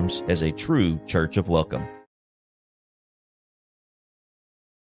open arms as a true church of welcome.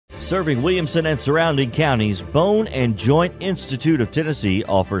 Serving Williamson and surrounding counties, Bone and Joint Institute of Tennessee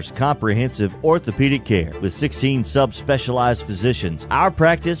offers comprehensive orthopedic care with 16 subspecialized physicians. Our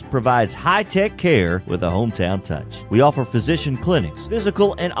practice provides high-tech care with a hometown touch. We offer physician clinics,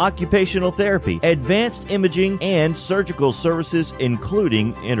 physical and occupational therapy, advanced imaging, and surgical services,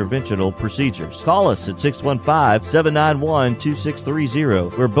 including interventional procedures. Call us at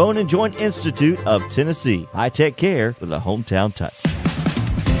 615-791-2630. We're Bone and Joint Institute of Tennessee. High-tech care with a hometown touch.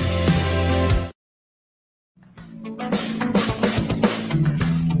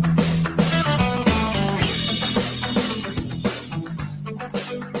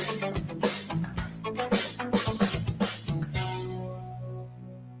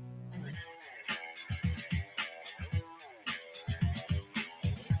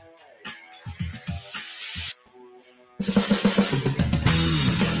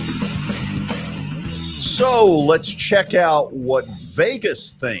 So let's check out what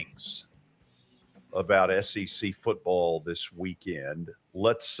Vegas thinks about SEC football this weekend.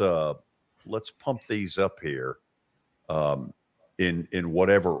 Let's pump these up here in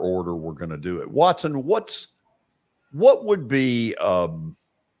whatever order we're going to do it. Watson, what would be I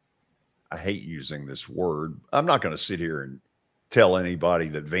hate using this word. I'm not going to sit here and tell anybody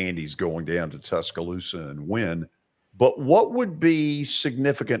that Vandy's going down to Tuscaloosa and win, but what would be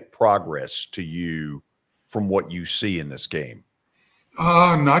significant progress to you from what you see in this game?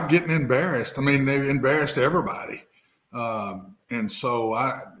 Not getting embarrassed. I mean, they've embarrassed everybody. And so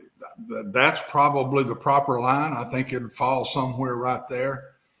that's probably the proper line. I think it'd fall somewhere right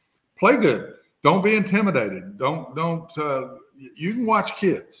there. Play good. Don't be intimidated. Don't you can watch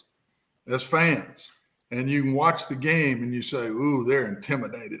kids as fans. and you can watch the game and you say, ooh, they're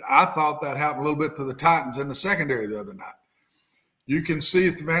intimidated. I thought that happened a little bit to the Titans in the secondary the other night. You can see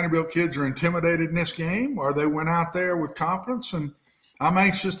if the Vanderbilt kids are intimidated in this game or they went out there with confidence, and I'm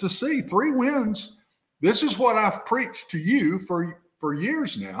anxious to see 3 wins. This is what I've preached to you for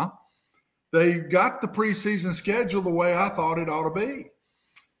years now. They got the preseason schedule the way I thought it ought to be.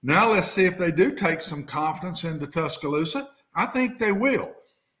 Now let's see if they do take some confidence into Tuscaloosa. I think they will.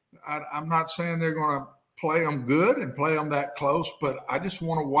 I'm not saying they're going to play them good and play them that close, but I just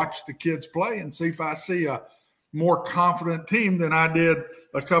want to watch the kids play and see if I see a more confident team than I did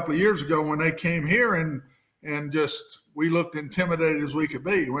a couple of years ago when they came here and just we looked intimidated as we could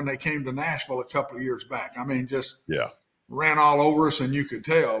be when they came to Nashville a couple of years back. I mean, just ran all over us, and you could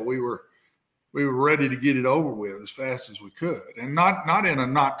tell we were ready to get it over with as fast as we could, and not in a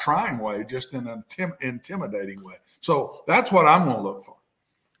not trying way, just in an intimidating way. So that's what I'm going to look for.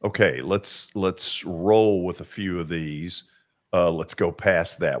 Okay, let's roll with a few of these. Let's go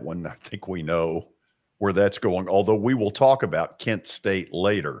past that one. I think we know where that's going, although we will talk about Kent State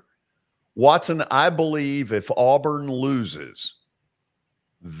later. Watson, I believe if Auburn loses,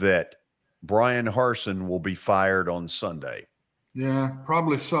 that Brian Harsin will be fired on Sunday. Yeah,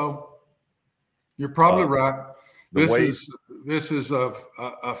 probably so. You're probably right. This is a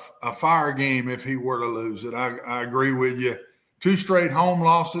fire game if he were to lose it. I agree with you. 2 straight home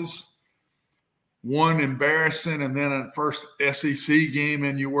losses, 1 embarrassing, and then a first SEC game,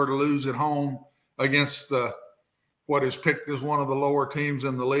 and you were to lose at home against what is picked as one of the lower teams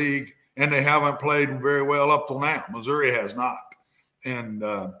in the league, and they haven't played very well up till now. Missouri has not. And,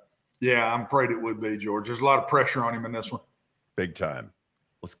 I'm afraid it would be, George. There's a lot of pressure on him in this one. Big time.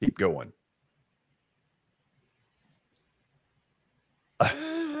 Let's keep going.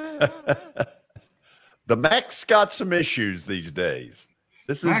 The MAC's got some issues these days.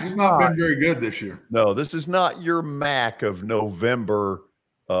 MAC's not been very good this year. No, this is not your MAC of November,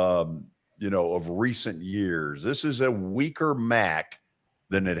 of recent years. This is a weaker MAC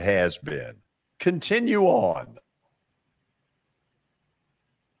than it has been. Continue on.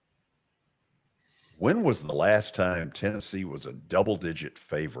 When was the last time Tennessee was a double-digit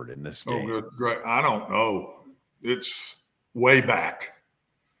favorite in this game? Oh, good, great. I don't know. It's way back.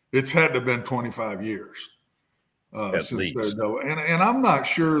 It's had to have been 25 years since they're double. And I'm not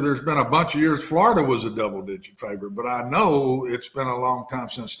sure there's been a bunch of years Florida was a double-digit favorite, but I know it's been a long time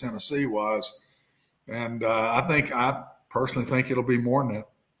since Tennessee was. And I personally think it'll be more than that.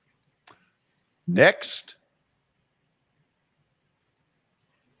 Next,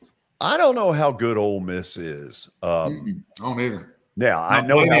 I don't know how good Ole Miss is. Don't either. Now, I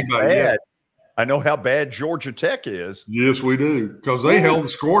know how bad Georgia Tech is. Yes, we do, because they held the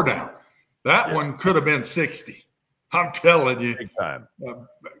score down. That one could have been 60. I'm telling you. Big time.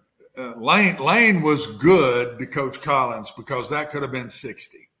 Lane was good to Coach Collins because that could have been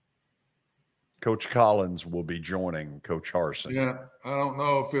 60. Coach Collins will be joining Coach Harsin. Yeah, I don't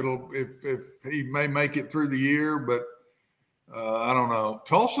know if he may make it through the year, but I don't know.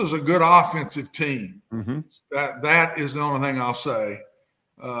 Tulsa's a good offensive team. Mm-hmm. That is the only thing I'll say.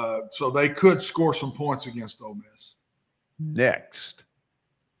 So they could score some points against Ole Miss. Next,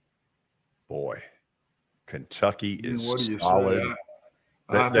 boy, Kentucky is what do you solid. Say?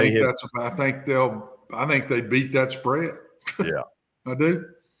 I think they beat that spread. Yeah, I do.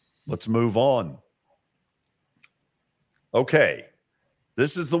 Let's move on. Okay,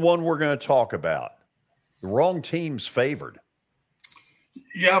 this is the one we're going to talk about. The wrong team's favored.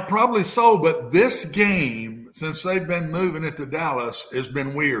 Yeah, probably so. But this game, since they've been moving it to Dallas, has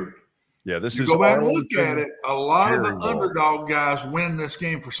been weird. Yeah, this you is. Go back and look at it. A lot of the underdog guys win this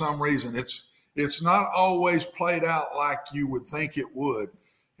game for some reason. It's not always played out like you would think it would.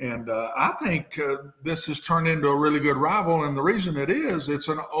 And I think this has turned into a really good rival. And the reason it is, it's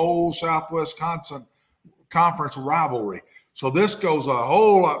an old Southwest Conference rivalry. So this goes a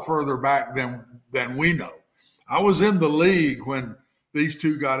whole lot further back than we know. I was in the league when these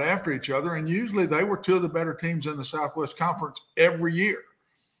two got after each other, and usually they were 2 of the better teams in the Southwest Conference every year.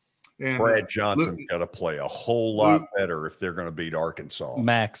 And Brad Johnson's got to play a whole lot better if they're going to beat Arkansas.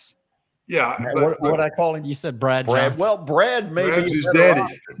 Max. Yeah. What I call him? You said Brad Johnson. Well, Brad may Brad's be his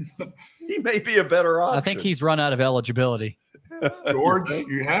daddy. He may be a better option. I think he's run out of eligibility. George,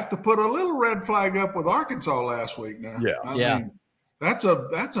 you have to put a little red flag up with Arkansas last week now. Yeah. I mean, that's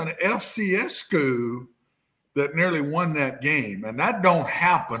an FCS school that nearly won that game. And that don't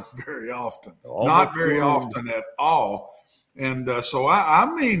happen very often. Not very often at all. And so,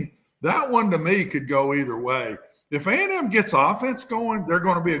 I mean, that one to me could go either way. If A&M gets offense going, they're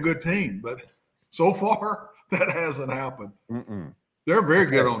going to be a good team. But so far, that hasn't happened. Mm-mm. They're very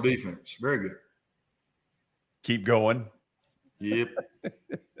good on defense. Very good. Keep going. Yep.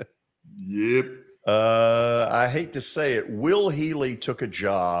 Yep. I hate to say it. Will Healy took a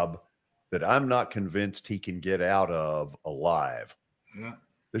job that I'm not convinced he can get out of alive. Yeah.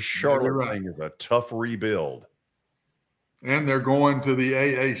 The Charlotte thing is a tough rebuild. And they're going to the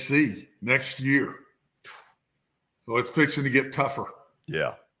AAC next year. So it's fixing to get tougher.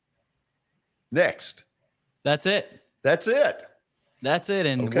 Yeah. Next. That's it.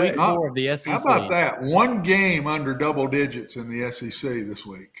 In week 4 of the SEC. How about that? One game under double digits in the SEC this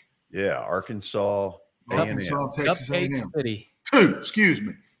week. Yeah, Arkansas, Texas A&M. City. 2, excuse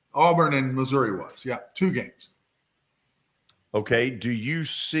me. Auburn and Missouri was. Yeah, 2 games. Okay, do you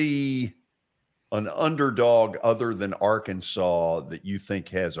see an underdog other than Arkansas that you think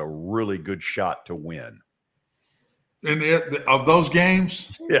has a really good shot to win? Of those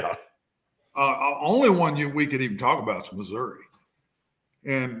games? Yeah. Only one we could even talk about is Missouri.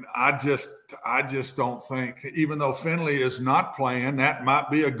 And I just don't think, even though Finley is not playing, that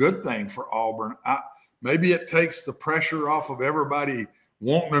might be a good thing for Auburn. Maybe it takes the pressure off of everybody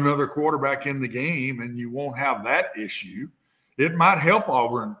wanting another quarterback in the game, and you won't have that issue. It might help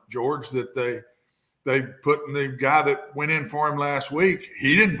Auburn, George, that they put in the guy that went in for him last week.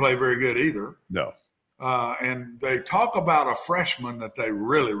 He didn't play very good either. No. And they talk about a freshman that they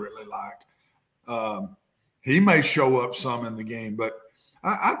really, really like. He may show up some in the game, but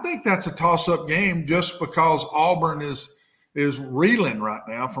I think that's a toss-up game just because Auburn is reeling right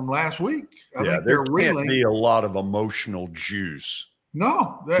now from last week. I think they're reeling. Can't be a lot of emotional juice.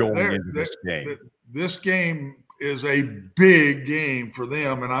 No, going into this game. This game is a big game for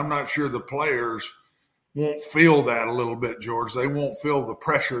them, and I'm not sure the players won't feel that a little bit, George. They won't feel the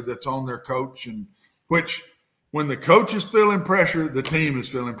pressure that's on their coach, and which when the coach is feeling pressure, the team is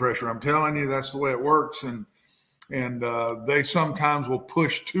feeling pressure. I'm telling you, that's the way it works, and they sometimes will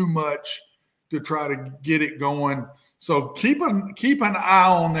push too much to try to get it going. So keep an eye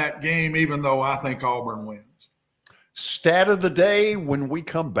on that game, even though I think Auburn wins. Stat of the day when we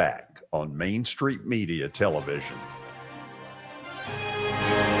come back on Main Street Media Television.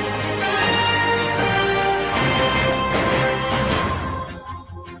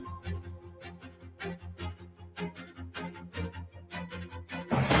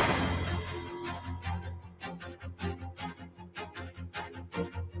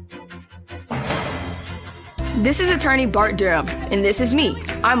 This is attorney Bart Durham, and this is me.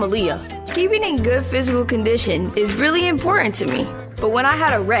 I'm Aaliyah. Keeping in good physical condition is really important to me. But when I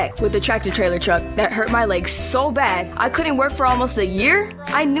had a wreck with a tractor-trailer truck that hurt my legs so bad I couldn't work for almost a year,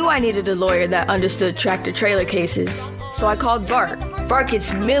 I knew I needed a lawyer that understood tractor-trailer cases. So I called Bart. Bart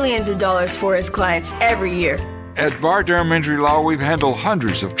gets millions of dollars for his clients every year. At Bart Durham Injury Law, we've handled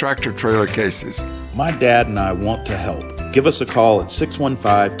hundreds of tractor-trailer cases. My dad and I want to help. Give us a call at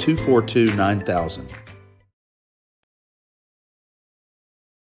 615-242-9000.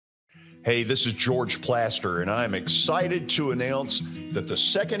 Hey, this is George Plaster, and I'm excited to announce that the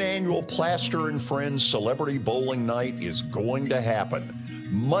second annual Plaster and Friends Celebrity Bowling Night is going to happen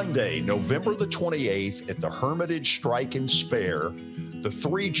Monday, November the 28th at the Hermitage Strike and Spare. The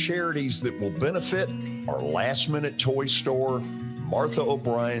 3 charities that will benefit are Last Minute Toy Store, Martha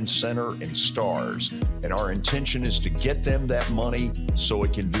O'Brien Center, and Stars. And our intention is to get them that money so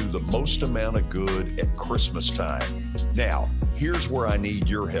it can do the most amount of good at Christmas time. Now, here's where I need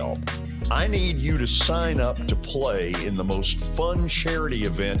your help. I need you to sign up to play in the most fun charity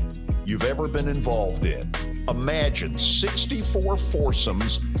event you've ever been involved in. Imagine 64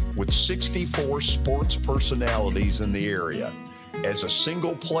 foursomes with 64 sports personalities in the area. As a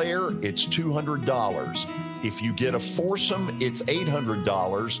single player, it's $200. If you get a foursome, it's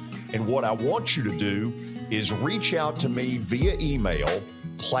 $800. And what I want you to do is reach out to me via email,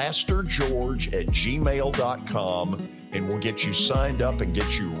 plastergeorge@gmail.com, and we'll get you signed up and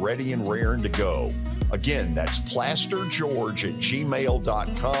get you ready and raring to go. Again, that's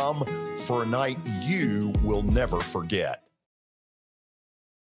plastergeorge@gmail.com for a night you will never forget.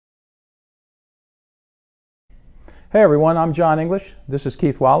 Hey everyone, I'm John English. This is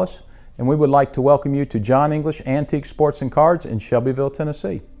Keith Wallace, and we would like to welcome you to John English Antique Sports and Cards in Shelbyville,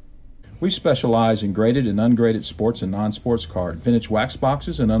 Tennessee. We specialize in graded and ungraded sports and non-sports cards, vintage wax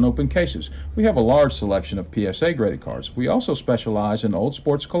boxes, and unopened cases. We have a large selection of PSA graded cards. We also specialize in old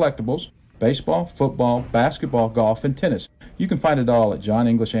sports collectibles, baseball, football, basketball, golf, and tennis. You can find it all at John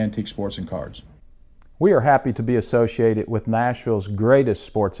English Antique Sports and Cards. We are happy to be associated with Nashville's greatest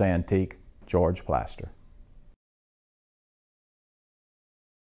sports antique, George Plaster.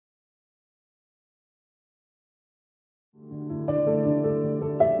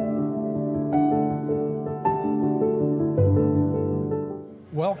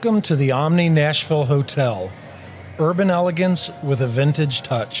 Welcome to the Omni Nashville Hotel. urban elegance with a vintage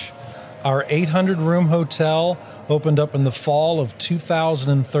touch. Our 800-room hotel opened up in the fall of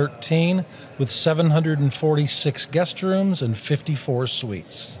 2013 with 746 guest rooms and 54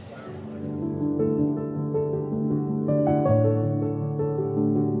 suites.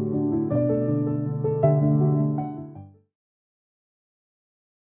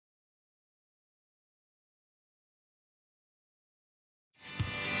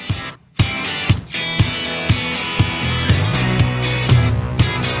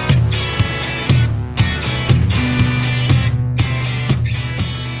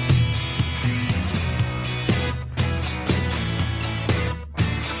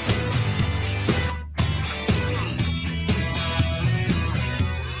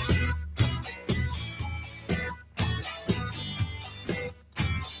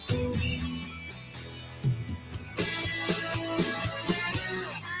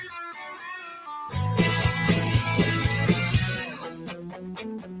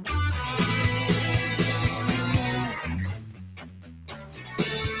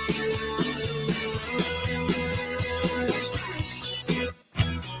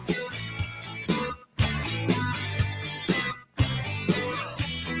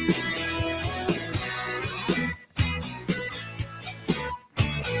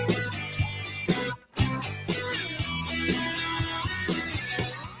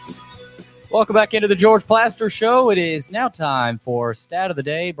 Welcome back into the George Plaster Show. It is now time for Stat of the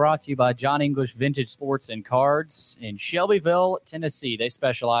Day, brought to you by John English Vintage Sports and Cards in Shelbyville, Tennessee. They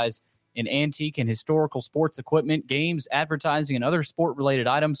specialize in antique and historical sports equipment, games, advertising, and other sport-related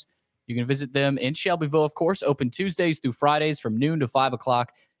items. You can visit them in Shelbyville, of course, open Tuesdays through Fridays from noon to 5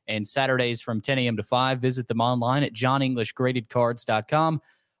 o'clock and Saturdays from 10 a.m. to 5. Visit them online at johnenglishgradedcards.com.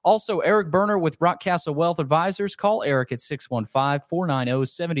 Also, Eric Berner with Rockcastle Wealth Advisors. Call Eric at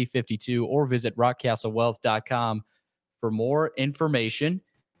 615-490-7052 or visit rockcastlewealth.com for more information.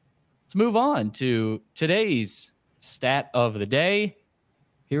 Let's move on to today's stat of the day.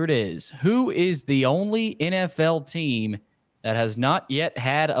 Here it is. Who is the only NFL team that has not yet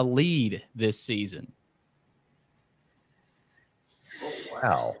had a lead this season?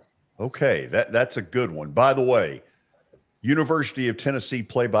 Wow. Okay, that's a good one. By the way, University of Tennessee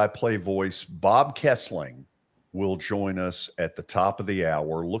play-by-play voice Bob Kesling will join us at the top of the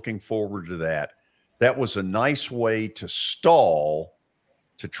hour. Looking forward to that. That was a nice way to stall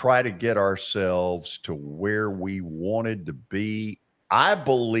to try to get ourselves to where we wanted to be. I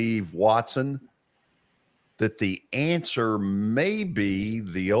believe, Watson, that the answer may be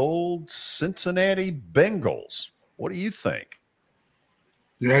the old Cincinnati Bengals. What do you think?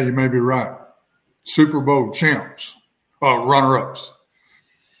 Yeah, you may be right. Super Bowl champs. Runner-ups.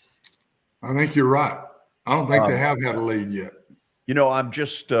 I think you're right. I don't think they have had a lead yet. You know, I'm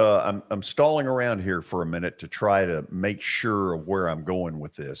just I'm stalling around here for a minute to try to make sure of where I'm going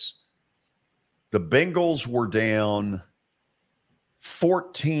with this. The Bengals were down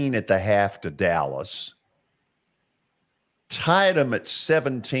 14 at the half to Dallas, tied them at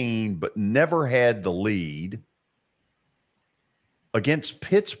 17, but never had the lead. Against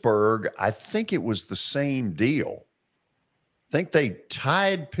Pittsburgh, I think it was the same deal. I think they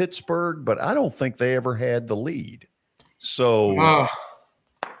tied Pittsburgh, but I don't think they ever had the lead. So are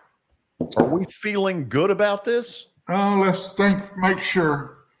we feeling good about this? Let's make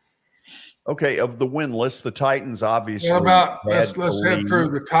sure. Okay, of the win list, the Titans obviously. Let's head through.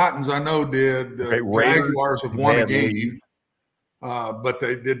 The Titans, I know, did. The Jaguars have won a game. But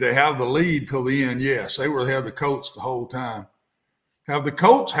did they have the lead till the end? Yes, they had the Colts the whole time. Have the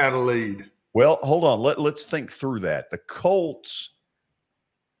Colts had a lead? Well, hold on. Let's think through that. The Colts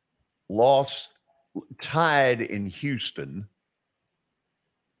tied in Houston.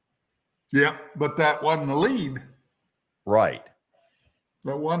 Yeah, but that wasn't the lead. Right.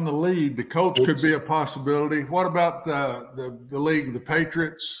 That wasn't the lead. The Colts could be a possibility. What about the league, the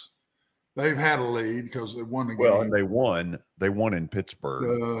Patriots? They've had a lead because they won the game. Well, and they won. They won in Pittsburgh.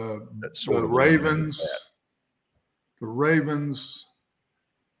 The Ravens. The Ravens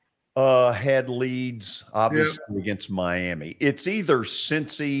had leads, obviously, against Miami. It's either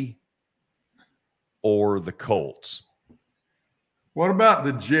Cincy or the Colts. What about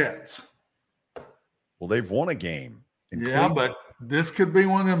the Jets? Well, they've won a game. Yeah, but this could be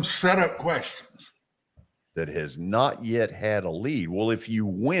one of them setup questions. That has not yet had a lead. Well, if you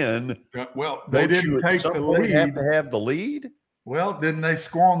win, they didn't take the lead. Have to have the lead. Well, didn't they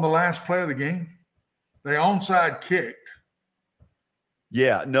score on the last play of the game? They onside kicked.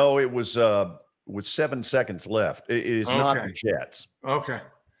 Yeah, no, it was with 7 seconds left. It is not the Jets. Okay.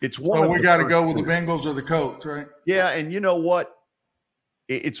 It's one. So we got to go with the Bengals or the Colts, right? Yeah, and you know what?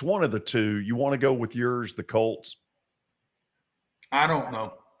 It's one of the two. You want to go with yours, the Colts? I don't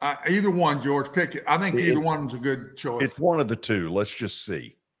know. Either one, George. Pick it. I think either one's a good choice. It's one of the two. Let's just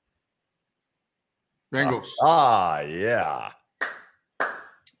see. Bengals. Yeah.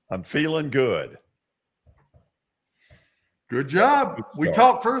 I'm feeling good. Good job. We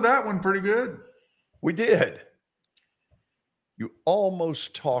talked through that one pretty good. We did. You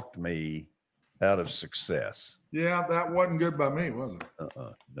almost talked me out of success. Yeah, that wasn't good by me, was it?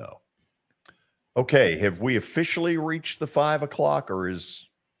 No. Okay, have we officially reached the 5 o'clock, or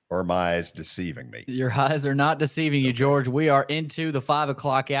are my eyes deceiving me? Your eyes are not deceiving you, George. We are into the 5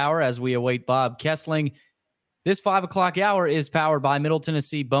 o'clock hour as we await Bob Kesling. This 5 o'clock hour is powered by Middle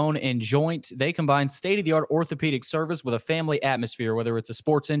Tennessee Bone and Joint. They combine state-of-the-art orthopedic service with a family atmosphere. Whether it's a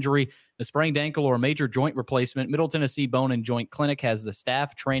sports injury, a sprained ankle, or a major joint replacement, Middle Tennessee Bone and Joint Clinic has the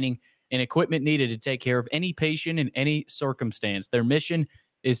staff, training, and equipment needed to take care of any patient in any circumstance. Their mission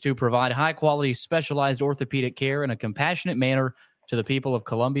is to provide high-quality, specialized orthopedic care in a compassionate manner to the people of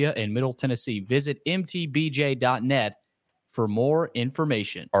Columbia and Middle Tennessee. Visit mtbj.net for more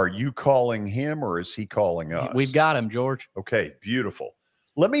information. Are you calling him, or is he calling us? We've got him, George. Okay, beautiful.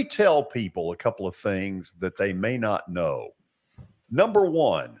 Let me tell people a couple of things that they may not know. Number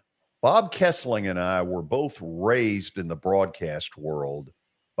one, Bob Kesling and I were both raised in the broadcast world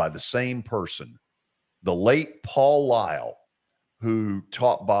by the same person, the late Paul Lyle, who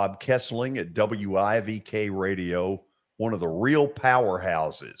taught Bob Kesling at WIVK Radio, one of the real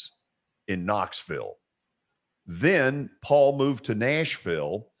powerhouses in Knoxville. Then Paul moved to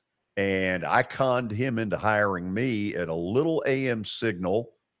Nashville, and I conned him into hiring me at a little AM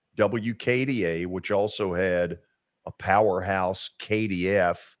signal, WKDA, which also had a powerhouse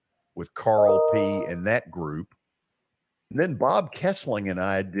KDF with Carl P. and that group. And then Bob Kesling and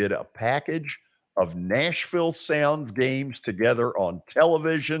I did a package of Nashville Sounds games together on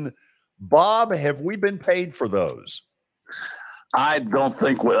television. Bob, have we been paid for those? I don't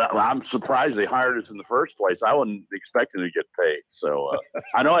think I'm surprised they hired us in the first place. I wasn't expecting to get paid. So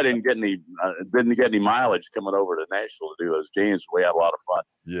I know I didn't get any mileage coming over to Nashville to do those games. We had a lot of fun.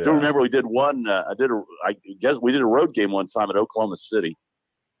 Yeah. I do remember we did one. I guess we did a road game one time at Oklahoma City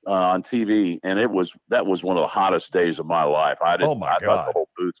on TV, and that was one of the hottest days of my life. I thought the whole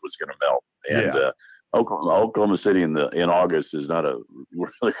booth was going to melt. And Oklahoma City in August is not a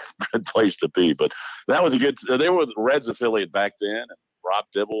really good place to be, but that was a good. They were the Reds affiliate back then, and Rob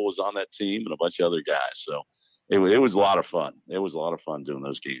Dibble was on that team, and a bunch of other guys. So it was a lot of fun. It was a lot of fun doing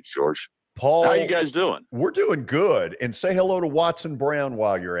those games. George, Paul, how you guys doing? We're doing good. And say hello to Watson Brown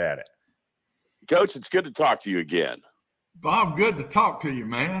while you're at it, Coach. It's good to talk to you again, Bob. Good to talk to you,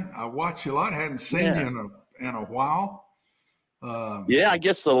 man. I watch you a lot. Hadn't seen you in a while. I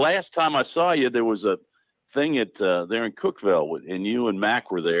guess the last time I saw you, there was a thing at there in Cookeville, and you and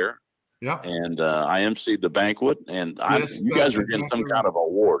Mac were there. Yeah. And I emceed the banquet, and you guys were getting some kind of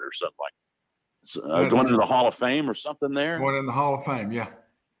award or something like going into the Hall of Fame or something there. Going in the Hall of Fame, yeah.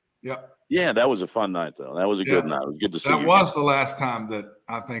 Yep. Yeah, that was a fun night, though. That was a good night. It was good to see you. That was the last time that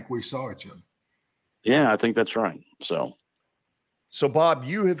I think we saw each other. Yeah, I think that's right. So, Bob,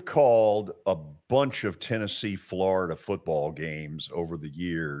 you have called a bunch of Tennessee, Florida football games over the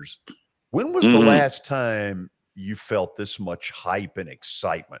years. When was the last time you felt this much hype and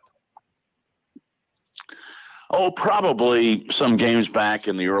excitement? Oh, probably some games back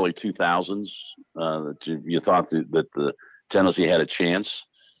in the early 2000s that you thought that the Tennessee had a chance.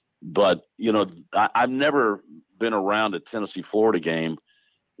 But, I've never been around a Tennessee-Florida game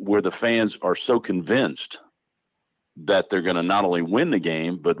where the fans are so convinced that they're going to not only win the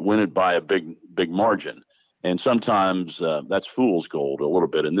game, but win it by a big margin. And sometimes that's fool's gold a little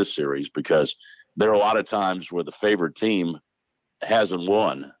bit in this series, because there are a lot of times where the favored team hasn't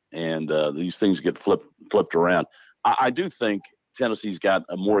won, and these things get flipped around. I do think Tennessee's got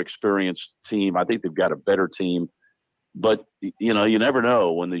a more experienced team. I think they've got a better team. But, you never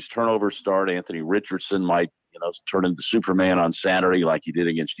know when these turnovers start. Anthony Richardson might, turn into Superman on Saturday like he did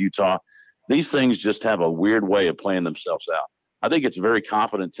against Utah. These things just have a weird way of playing themselves out. I think it's a very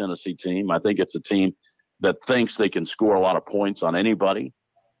confident Tennessee team. I think it's a team that thinks they can score a lot of points on anybody.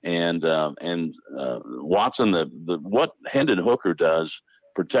 And Watson, what Hendon Hooker does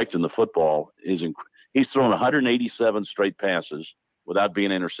protecting the football is he's thrown 187 straight passes without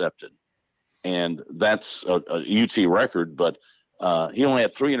being intercepted. And that's a UT record, but he only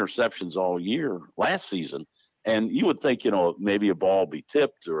had 3 interceptions all year last season. And you would think, maybe a ball be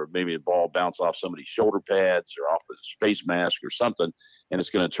tipped, or maybe a ball bounce off somebody's shoulder pads or off his face mask or something, and it's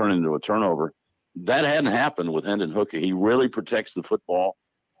going to turn into a turnover. That hadn't happened with Hendon Hooker. He really protects the football.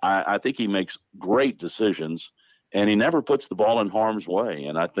 I think he makes great decisions, and he never puts the ball in harm's way.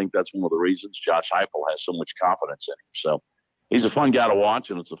 And I think that's one of the reasons Josh Heupel has so much confidence in him. So he's a fun guy to watch,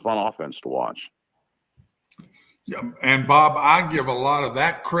 and it's a fun offense to watch. Yeah, and Bob, I give a lot of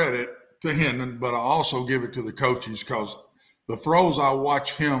that credit to Hendon, but I also give it to the coaches because the throws I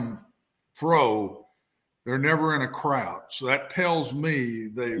watch him throw, they're never in a crowd. So that tells me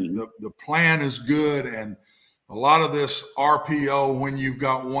the plan is good, and a lot of this RPO when you've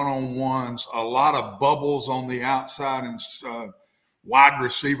got one-on-ones, a lot of bubbles on the outside and wide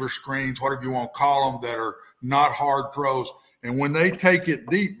receiver screens, whatever you want to call them, that are not hard throws. And when they take it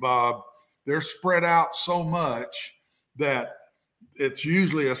deep, Bob, they're spread out so much that it's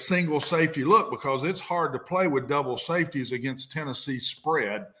usually a single safety look because it's hard to play with double safeties against Tennessee's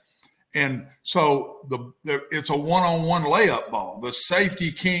spread. And so it's a one-on-one layup ball. The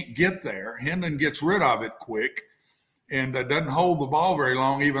safety can't get there. Hendon gets rid of it quick and doesn't hold the ball very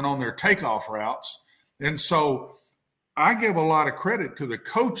long, even on their takeoff routes. And so I give a lot of credit to the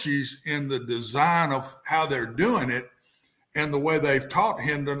coaches in the design of how they're doing it and the way they've taught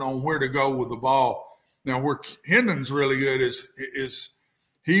Hendon on where to go with the ball. Now, where Hendon's really good is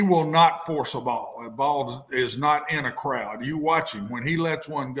he will not force a ball. A ball is not in a crowd. You watch him. When he lets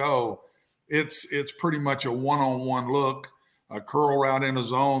one go, it's pretty much a one-on-one look, a curl route in a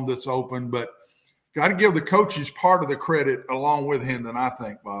zone that's open. But got to give the coaches part of the credit along with Hendon, I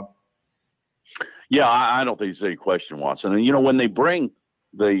think, Bob. Yeah, I don't think there's any question, Watson. And, when they bring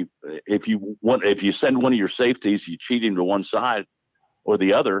if you send one of your safeties, you cheat him to one side or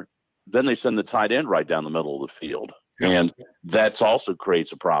the other, then they send the tight end right down the middle of the field. Yeah. And that's also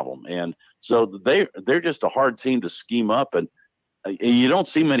creates a problem. And so they're just a hard team to scheme up. And you don't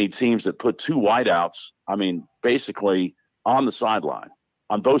see many teams that put two wideouts, basically on the sideline,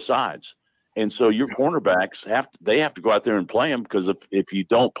 on both sides. And so your cornerbacks have to go out there and play them, because if you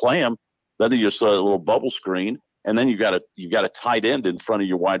don't play them, then you just a little bubble screen, and then you got a tight end in front of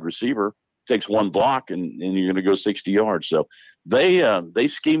your wide receiver. Takes one block, and you're going to go 60 yards. So they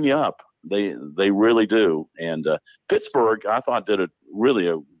scheme you up. They really do. And Pittsburgh, I thought, did a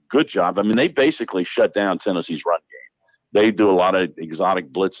good job. They basically shut down Tennessee's run game. They do a lot of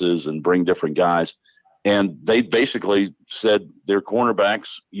exotic blitzes and bring different guys. And they basically said their cornerbacks,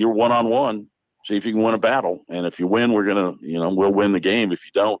 you're one-on-one, see if you can win a battle. And if you win, we're going to, we'll win the game. If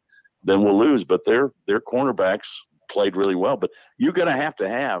you don't, then we'll lose. But their cornerbacks played really well. But you're going to have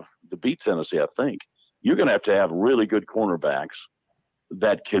to beat Tennessee, I think, you're going to have really good cornerbacks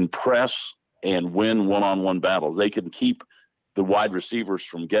that can press and win one-on-one battles. They can keep the wide receivers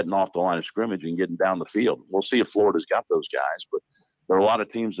from getting off the line of scrimmage and getting down the field. We'll see if Florida's got those guys, but there are a lot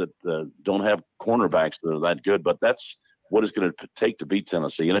of teams that don't have cornerbacks that are that good, but that's what it's going to take to beat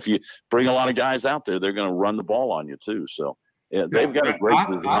Tennessee. And if you bring a lot of guys out there, they're going to run the ball on you too. So they've got a great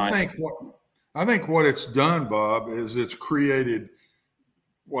design. I think what it's done, Bob, is it's created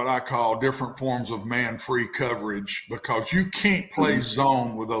what I call different forms of man-free coverage, because you can't play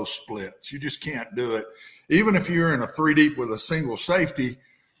zone with those splits. You just can't do it. Even if you're in a 3-deep with a single safety,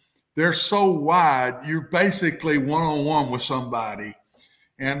 they're so wide, you're basically one-on-one with somebody.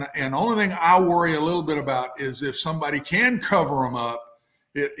 And the only thing I worry a little bit about is if somebody can cover them up,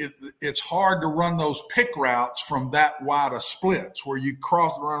 it's hard to run those pick routes from that wide of splits where you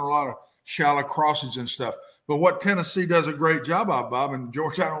run a lot of shallow crossings and stuff. But what Tennessee does a great job of, Bob, and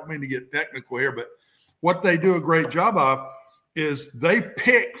George, I don't mean to get technical here, but what they do a great job of is they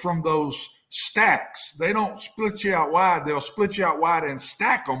pick from those stacks. They don't split you out wide. They'll split you out wide and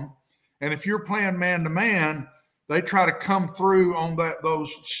stack them. And if you're playing man-to-man, they try to come through on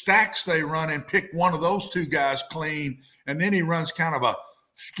those stacks they run and pick one of those two guys clean, and then he runs kind of a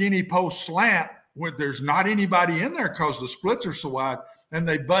skinny post slant where there's not anybody in there because the splits are so wide, and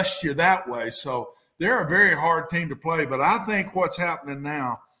they bust you that way. So they're a very hard team to play. But I think what's happening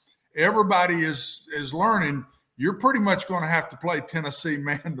now, everybody is learning you're pretty much going to have to play Tennessee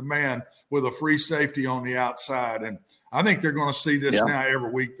man-to-man with a free safety on the outside. And I think they're going to see this now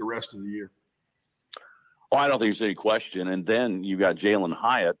every week the rest of the year. Well, I don't think there's any question. And then you got Jalen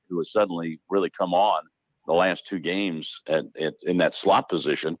Hyatt, who has suddenly really come on the last two games in that slot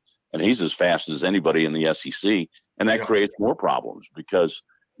position, and he's as fast as anybody in the SEC. And that creates more problems because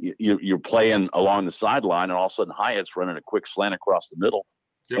you're playing along the sideline, and all of a sudden Hyatt's running a quick slant across the middle,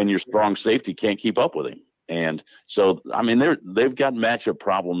 and your strong safety can't keep up with him. And so, they've got matchup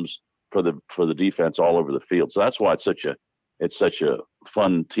problems for the defense all over the field. So that's why it's such a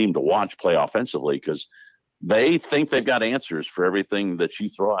fun team to watch play offensively, because they think they've got answers for everything that you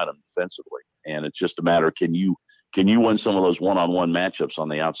throw at them defensively. And it's just a matter of can you win some of those one-on-one matchups on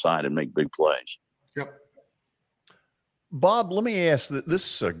the outside and make big plays? Yep. Bob, let me ask that.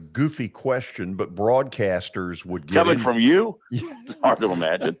 This is a goofy question, but broadcasters would get coming from you. It's hard to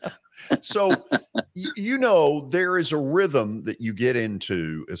imagine. So, there is a rhythm that you get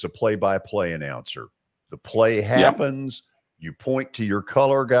into as a play-by-play announcer. The play happens. Yep. You point to your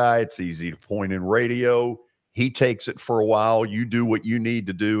color guy. It's easy to point in radio. He takes it for a while. You do what you need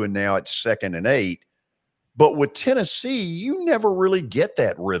to do, and now it's 2nd and 8. But with Tennessee, you never really get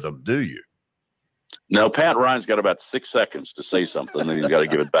that rhythm, do you? No, Pat Ryan's got about 6 seconds to say something, and he's got to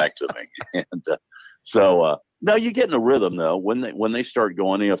give it back to me. And no, you get in a rhythm though when they start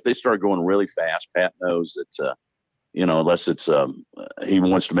going. If they start going really fast, Pat knows that unless it's he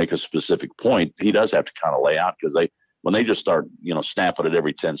wants to make a specific point, he does have to kind of lay out, because when they just start snapping it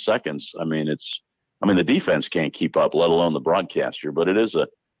every 10 seconds. The defense can't keep up, let alone the broadcaster. But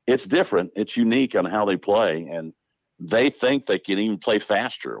it's different. It's unique on how they play, and they think they can even play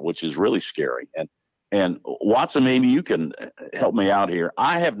faster, which is really scary. And Watson, maybe you can help me out here.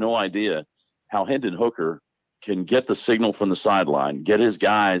 I have no idea how Hendon Hooker can get the signal from the sideline, get his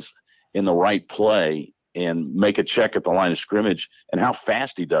guys in the right play, and make a check at the line of scrimmage, and how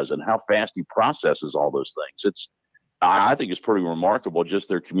fast he does it, and how fast he processes all those things. I think it's pretty remarkable, just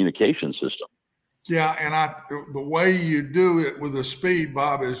their communication system. Yeah, and the way you do it with the speed,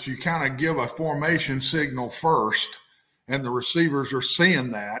 Bob, is you kind of give a formation signal first, and the receivers are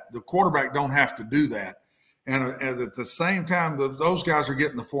seeing that. The quarterback don't have to do that. And at the same time, those guys are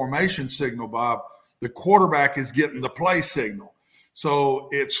getting the formation signal, Bob, the quarterback is getting the play signal. So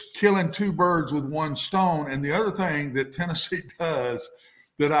it's killing 2 birds with 1 stone. And the other thing that Tennessee does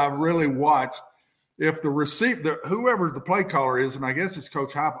that I really watched, if the whoever the play caller is, and I guess it's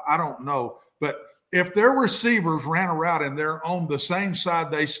Coach Hop, I don't know, but if their receivers ran a route and they're on the same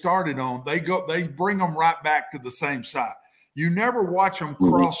side they started on, they bring them right back to the same side. You never watch them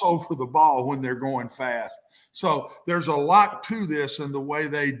cross over the ball when they're going fast. So there's a lot to this in the way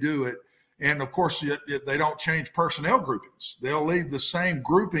they do it. And, of course, they don't change personnel groupings. They'll leave the same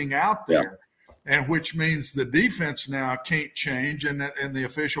grouping out there, and which means the defense now can't change, and the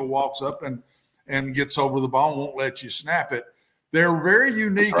official walks up and gets over the ball and won't let you snap it. They're very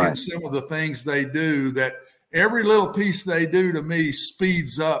unique in some of the things they do, that every little piece they do, to me,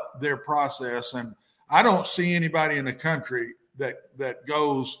 speeds up their process. And I don't see anybody in the country that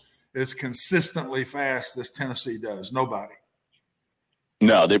goes as consistently fast as Tennessee does. Nobody.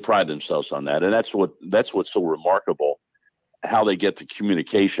 No, they pride themselves on that. And that's what's so remarkable, how they get the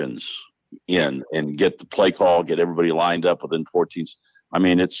communications in and get the play call, get everybody lined up within 14. And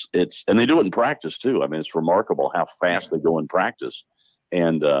they do it in practice too. It's remarkable how fast they go in practice,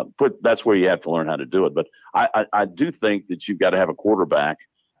 and that's where you have to learn how to do it. But I do think that you've got to have a quarterback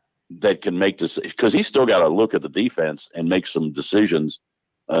that can make this, because he's still got to look at the defense and make some decisions,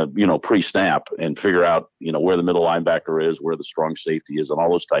 pre-snap, and figure out, where the middle linebacker is, where the strong safety is, and all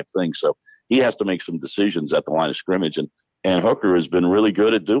those type things. So he has to make some decisions at the line of scrimmage, and Hooker has been really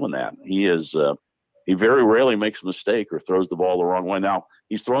good at doing that. He very rarely makes a mistake or throws the ball the wrong way. Now,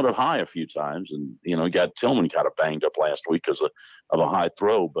 he's thrown it high a few times, and he got Tillman kind of banged up last week because of a high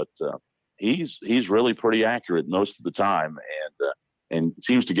throw, but he's really pretty accurate most of the time, and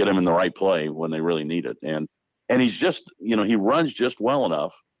seems to get him in the right play when they really need it. And he's just, he runs just well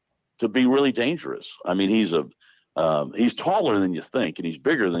enough to be really dangerous. He's taller than you think, and he's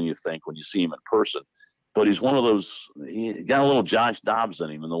bigger than you think when you see him in person. But he's one of those, he got a little Josh Dobbs in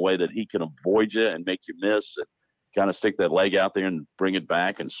him in the way that he can avoid you and make you miss, and kind of stick that leg out there and bring it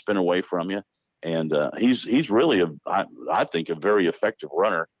back and spin away from you. And he's really, I think, a very effective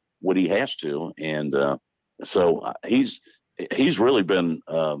runner when he has to. And so he's really been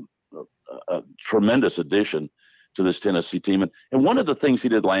a tremendous addition to this Tennessee team. And one of the things he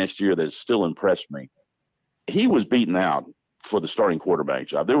did last year that still impressed me, he was beaten out for the starting quarterback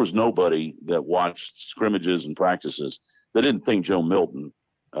job. There was nobody that watched scrimmages and practices that didn't think Joe Milton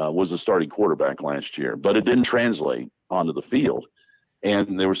was the starting quarterback last year, but it didn't translate onto the field.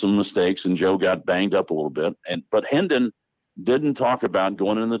 And there were some mistakes, and Joe got banged up a little bit. But Hendon didn't talk about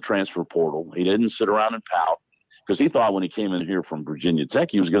going in the transfer portal. He didn't sit around and pout, because he thought when he came in here from Virginia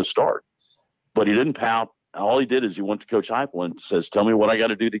Tech, he was going to start. But he didn't pout. All he did is he went to Coach Heupel and says, "Tell me what I got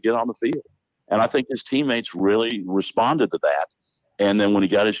to do to get on the field." And I think his teammates really responded to that. And then when he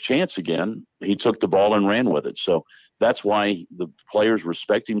got his chance again, he took the ball and ran with it. So that's why the players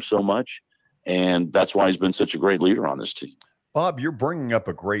respect him so much, and that's why he's been such a great leader on this team. Bob, you're bringing up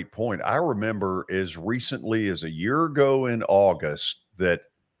a great point. I remember as recently as a year ago in August that,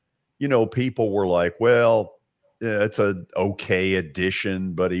 people were like, well, it's an okay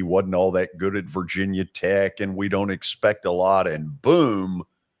addition, but he wasn't all that good at Virginia Tech, and we don't expect a lot. And boom,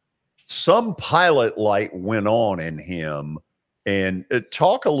 some pilot light went on in him. And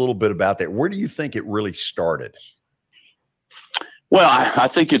talk a little bit about that. Where do you think it really started? Well, I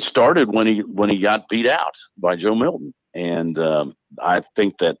think it started when he got beat out by Joe Milton. And I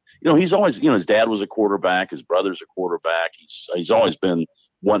think that, he's always, his dad was a quarterback. His brother's a quarterback. He's always been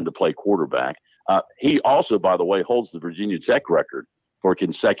wanting to play quarterback. He also, by the way, holds the Virginia Tech record for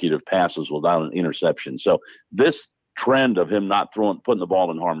consecutive passes without an interception. So this trend of him not putting the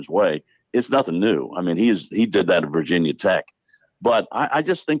ball in harm's way, it's nothing new. I mean, he did that at Virginia Tech. But I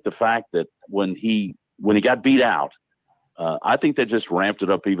just think the fact that when he got beat out, I think that just ramped it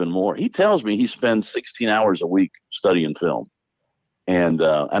up even more. He tells me he spends 16 hours a week studying film. And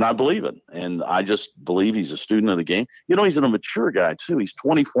I believe it. And I just believe he's a student of the game. He's a mature guy, too. He's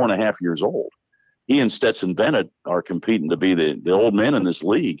 24 and a half years old. He and Stetson Bennett are competing to be the old men in this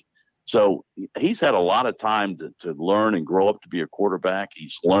league. So he's had a lot of time to learn and grow up to be a quarterback.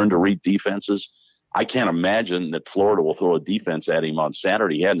 He's learned to read defenses. I can't imagine that Florida will throw a defense at him on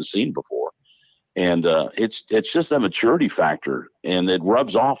Saturday he hadn't seen before. And it's just a maturity factor, and it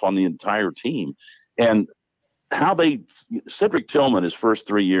rubs off on the entire team. And how Cedric Tillman, his first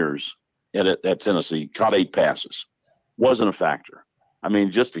 3 years at Tennessee, caught 8 passes. Wasn't a factor. I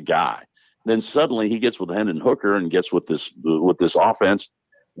mean, just a guy. Then suddenly he gets with Hendon Hooker and gets with this offense,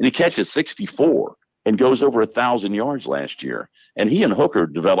 and he catches 64 and goes over 1,000 yards last year. And he and Hooker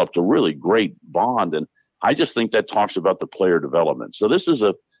developed a really great bond, and I just think that talks about the player development. So this is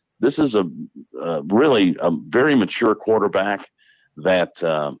a really a very mature quarterback that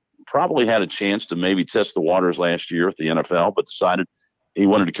probably had a chance to maybe test the waters last year at the NFL, but decided he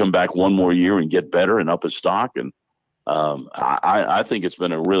wanted to come back one more year and get better and up his stock. And I think it's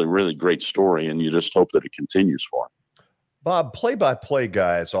been a really, really great story, and you just hope that it continues for him. Bob, play-by-play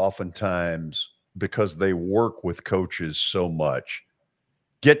guys oftentimes, because they work with coaches so much,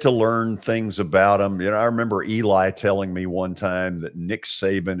 get to learn things about them. I remember Eli telling me one time that Nick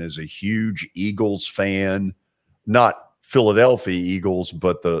Saban is a huge Eagles fan, not Philadelphia Eagles,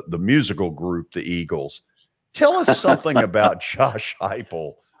 but the musical group, the Eagles. Tell us something about Josh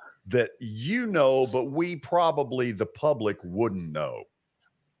Heupel that but we probably, the public, wouldn't know.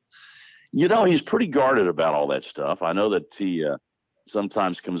 He's pretty guarded about all that stuff. I know that he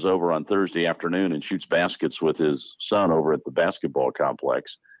sometimes comes over on Thursday afternoon and shoots baskets with his son over at the basketball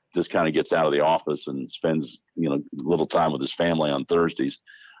complex. Just kind of gets out of the office and spends, a little time with his family on Thursdays.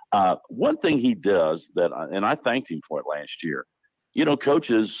 One thing he does and I thanked him for it last year,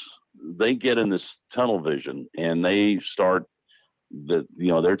 coaches, they get in this tunnel vision and they start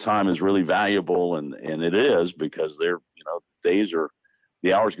their time is really valuable. And it is, because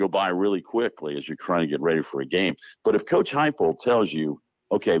the hours go by really quickly as you're trying to get ready for a game. But if Coach Heupel tells you,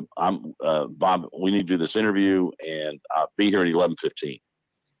 okay, Bob, we need to do this interview and be here at 11:15.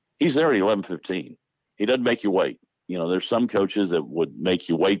 He's there at 11:15. He doesn't make you wait. There's some coaches that would make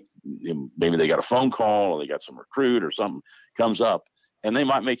you wait. Maybe they got a phone call or they got some recruit or something comes up, and they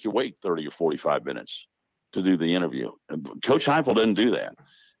might make you wait 30 or 45 minutes to do the interview. Coach Heupel doesn't do that.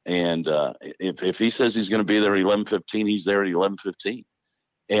 And if he says he's going to be there at 11:15, he's there at 11:15.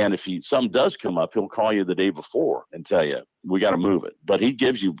 And if something does come up, he'll call you the day before and tell you, we got to move it. But he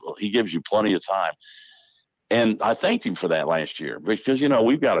gives you plenty of time. And I thanked him for that last year, because,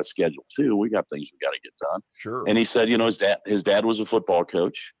 we've got a schedule too. We got things we got to get done. Sure. And he said, his dad was a football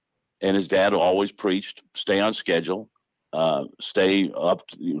coach, and his dad always preached, stay on schedule, stay up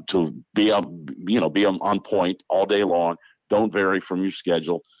to be up, be on point all day long. Don't vary from your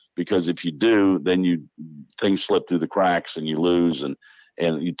schedule, because if you do, then things slip through the cracks and you lose and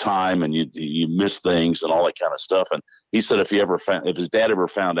you time and you miss things and all that kind of stuff. And he said if his dad ever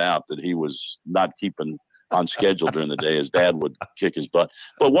found out that he was not keeping on schedule during the day, his dad would kick his butt.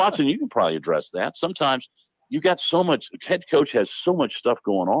 But Watson, you can probably address that. Sometimes you got so much, head coach has so much stuff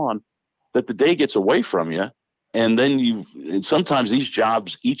going on that the day gets away from you. And then sometimes these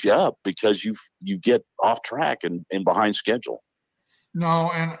jobs eat you up because you get off track and behind schedule.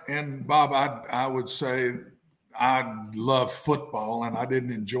 No, and Bob, I would say I love football and I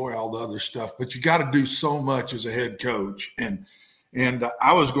didn't enjoy all the other stuff, but you got to do so much as a head coach. And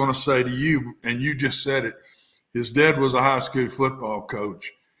I was going to say to you, and you just said it, his dad was a high school football coach.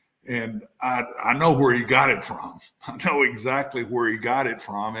 And I know where he got it from. I know exactly where he got it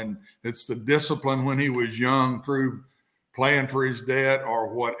from. And it's the discipline when he was young through playing for his dad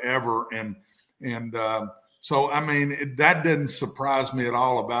or whatever. And so, I mean, that didn't surprise me at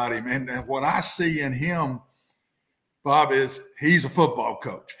all about him. And what I see in him, Bob, is he's a football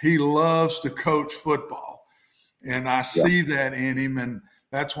coach. He loves to coach football. And I see that in him. And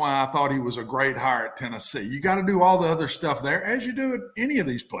that's why I thought he was a great hire at Tennessee. You got to do all the other stuff there, as you do at any of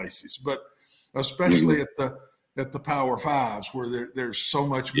these places, but especially at the Power Fives, where there's so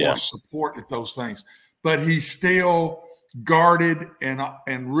much more support at those things. But he still guarded,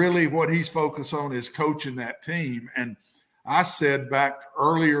 and really what he's focused on is coaching that team. And I said back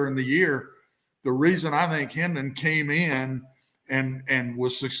earlier in the year, the reason I think Hendon came in and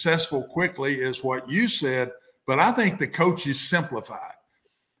was successful quickly is what you said, but I think the coaches simplified.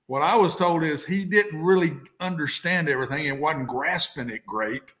 What I was told is he didn't really understand everything and wasn't grasping it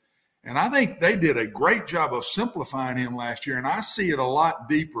great. And I think they did a great job of simplifying him last year, and I see it a lot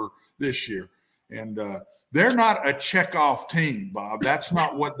deeper this year. And they're not a check-off team, Bob. That's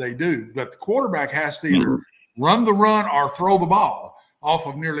not what they do. But the quarterback has to either run the run or throw the ball off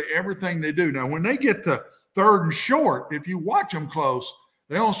of nearly everything they do. Now, when they get to third and short, if you watch them close,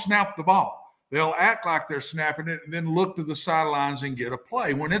 they don't snap the ball. They'll act like they're snapping it and then look to the sidelines and get a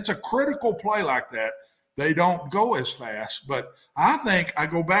play. When it's a critical play like that, they don't go as fast. But I think, I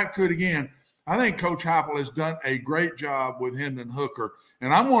go back to it again, I think Coach Heupel has done a great job with Hendon Hooker.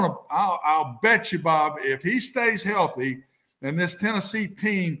 And I'll bet you, Bob, if he stays healthy and this Tennessee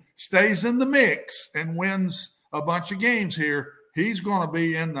team stays in the mix and wins a bunch of games here, he's going to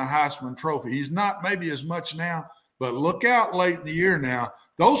be in the Heisman Trophy. He's not maybe as much now, but look out late in the year now.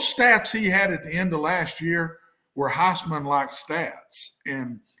 Those stats he had at the end of last year were Heisman-like stats.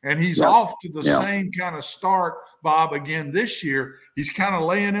 And he's off to the same kind of start, Bob, again this year. He's kind of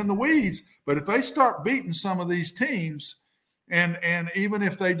laying in the weeds. But if they start beating some of these teams, and even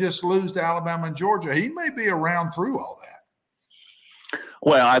if they just lose to Alabama and Georgia, he may be around through all that.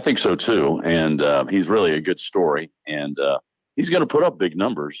 Well, I think so too. And he's really a good story. And he's going to put up big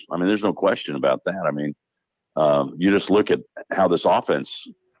numbers. I mean, there's no question about that. I mean, you just look at how this offense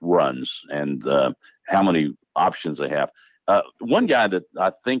runs and how many options they have. One guy that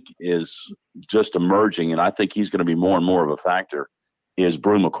I think is just emerging, and I think he's going to be more and more of a factor, is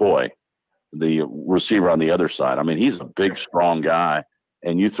Brew McCoy, the receiver on the other side. I mean, he's a big, strong guy,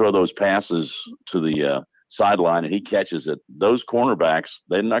 and you throw those passes to the sideline and he catches it. Those cornerbacks,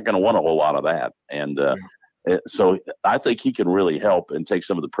 they're not going to want a whole lot of that. And so I think he can really help and take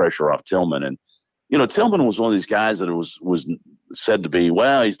some of the pressure off Tillman. And, you know, Tillman was one of these guys that was said to be,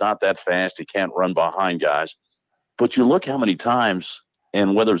 well, he's not that fast. He can't run behind guys. But you look how many times,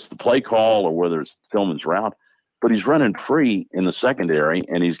 and whether it's the play call or whether it's Tillman's route, but he's running free in the secondary,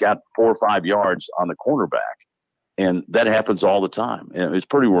 and he's got 4 or 5 yards on the cornerback. And that happens all the time. And it's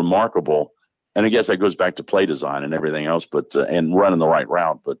pretty remarkable. And I guess that goes back to play design and everything else, but and running the right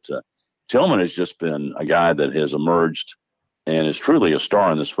route. But Tillman has just been a guy that has emerged and is truly a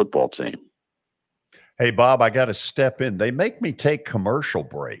star on this football team. Hey, Bob, I got to step in. They make me take commercial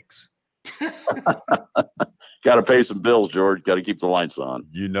breaks. Got to pay some bills, George. Got to keep the lights on.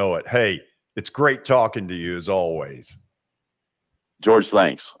 You know it. Hey, it's great talking to you as always. George,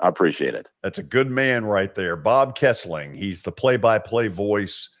 thanks. I appreciate it. That's a good man right there. Bob Kesling. He's the play-by-play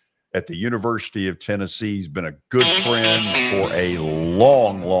voice at the University of Tennessee. He's been a good friend for a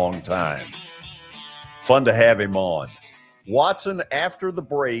long, long time. Fun to have him on. Watson, after the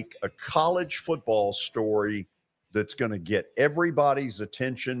break, a college football story that's going to get everybody's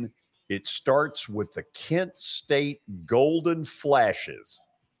attention. It starts with the Kent State Golden Flashes.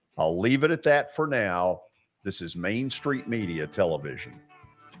 I'll leave it at that for now. This is Main Street Media Television.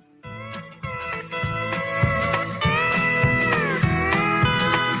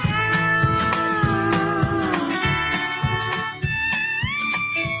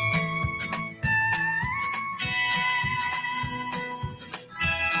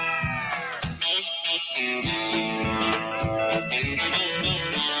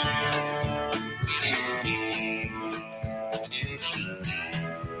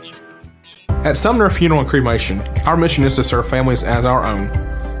 At Sumner Funeral and Cremation, our mission is to serve families as our own,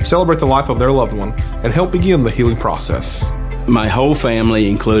 celebrate the life of their loved one, and help begin the healing process. My whole family,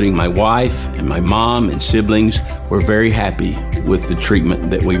 including my wife and my mom and siblings, were very happy with the treatment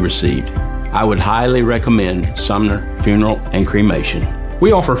that we received. I would highly recommend Sumner Funeral and Cremation.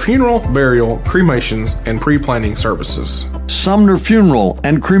 We offer funeral, burial, cremations, and pre-planning services. Sumner Funeral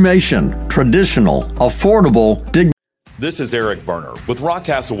and Cremation. Traditional, affordable, dignified. This is Eric Berner with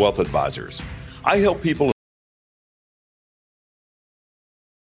Rockcastle Wealth Advisors. I help people.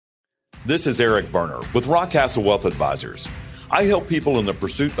 This is Eric Berner with Rockcastle Wealth Advisors. I help people in the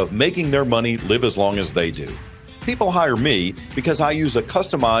pursuit of making their money live as long as they do. People hire me because I use a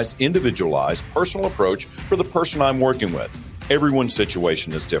customized, individualized, personal approach for the person I'm working with. Everyone's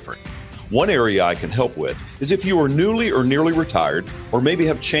situation is different. One area I can help with is if you are newly or nearly retired, or maybe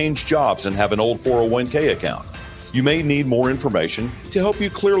have changed jobs and have an old 401k account. You may need more information to help you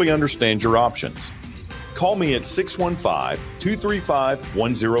clearly understand your options. Call me at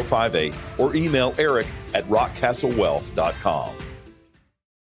 615-235-1058 or email Eric at rockcastlewealth.com.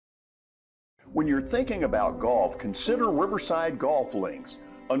 When you're thinking about golf, consider Riverside Golf Links.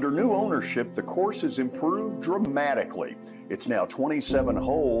 Under new ownership, the course has improved dramatically. It's now 27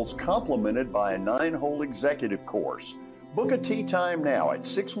 holes, complemented by a 9-hole executive course. Book a tee time now at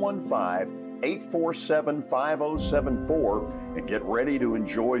 615-847-5074 and get ready to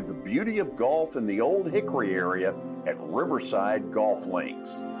enjoy the beauty of golf in the Old Hickory area at Riverside Golf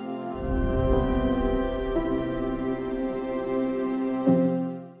Links.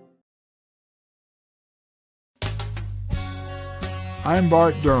 I'm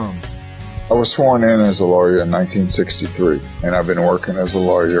Bart Durham. I was sworn in as a lawyer in 1963, and I've been working as a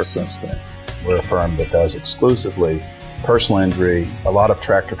lawyer since then. We're a firm that does exclusively personal injury, a lot of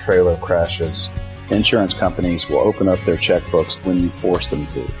tractor-trailer crashes. Insurance companies will open up their checkbooks when you force them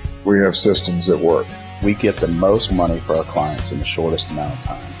to. We have systems that work. We get the most money for our clients in the shortest amount of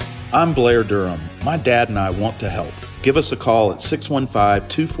time. I'm Blair Durham. My dad and I want to help. Give us a call at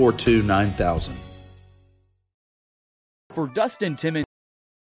 615-242-9000. For Dustin Timmons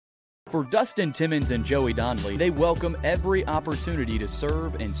and Joey Donnelly, they welcome every opportunity to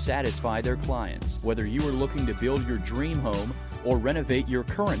serve and satisfy their clients. Whether you are looking to build your dream home or renovate your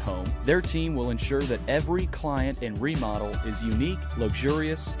current home, their team will ensure that every client and remodel is unique,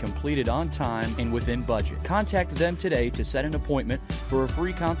 luxurious, completed on time, and within budget. Contact them today to set an appointment for a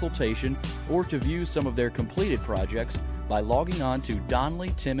free consultation or to view some of their completed projects by logging on to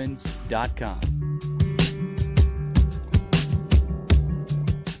DonnellyTimmons.com.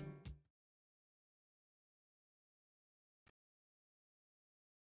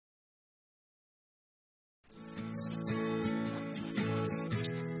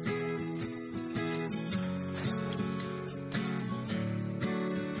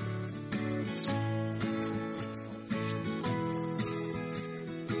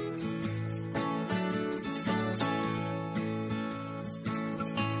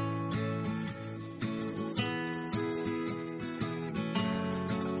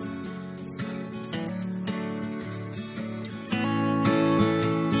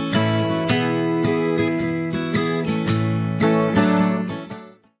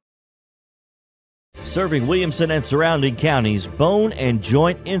 Serving Williamson and surrounding counties, Bone and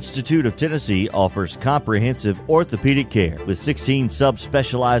Joint Institute of Tennessee offers comprehensive orthopedic care with 16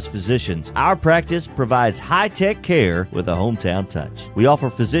 subspecialized physicians. Our practice provides high-tech care with a hometown touch. We offer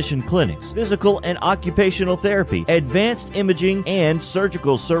physician clinics, physical and occupational therapy, advanced imaging, and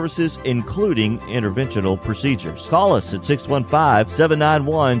surgical services, including interventional procedures. Call us at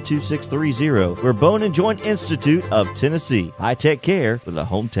 615-791-2630. We're Bone and Joint Institute of Tennessee. High-tech care with a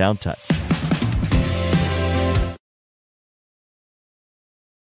hometown touch.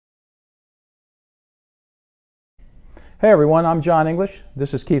 Hey everyone, I'm John English.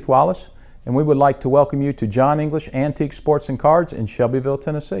 This is Keith Wallace, and we would like to welcome you to John English Antique Sports and Cards in Shelbyville,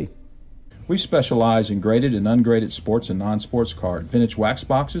 Tennessee. We specialize in graded and ungraded sports and non-sports card, vintage wax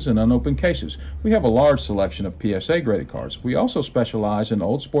boxes, and unopened cases. We have a large selection of PSA graded cards. We also specialize in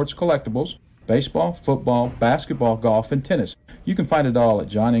old sports collectibles, baseball, football, basketball, golf, and tennis. You can find it all at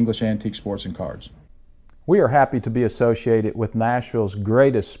John English Antique Sports and Cards. We are happy to be associated with Nashville's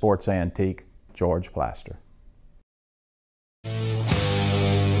greatest sports antique, George Plaster.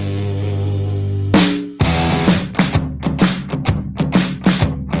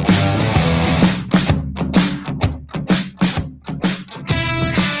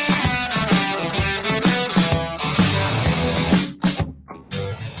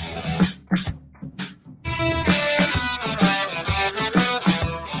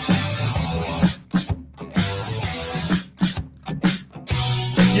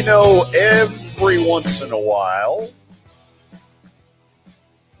 You know, every once in a while,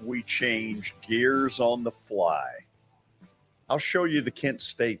 we change gears on the fly. I'll show you the Kent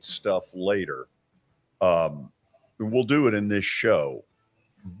State stuff later. And we'll do it in this show.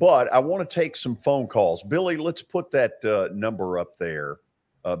 But I want to take some phone calls. Billy, let's put that number up there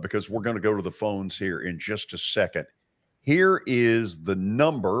because we're going to go to the phones here in just a second. Here is the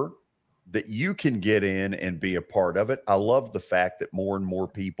number that you can get in and be a part of it. I love the fact that more and more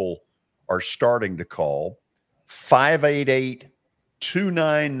people are starting to call.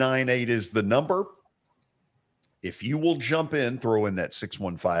 588-2998 is the number. If you will jump in, throw in that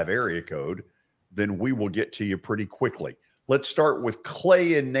 615 area code, then we will get to you pretty quickly. Let's start with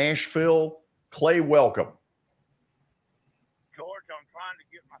Clay in Nashville. Clay, welcome. George, I'm trying to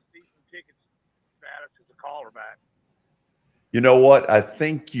get my season ticket status as a caller back. You know what? I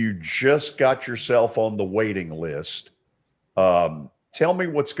think you just got yourself on the waiting list. Tell me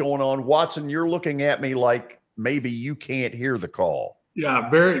what's going on. Watson, you're looking at me like maybe you can't hear the call. Yeah,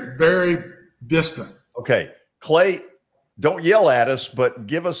 very, very distant. Okay. Clay, don't yell at us, but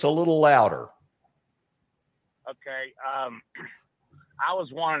give us a little louder. Okay. I was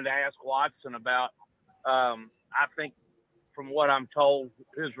wanting to ask Watson about, I think from what I'm told,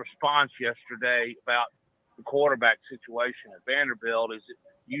 his response yesterday about the quarterback situation at Vanderbilt is that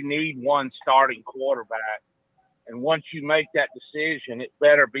you need one starting quarterback. And once you make that decision, it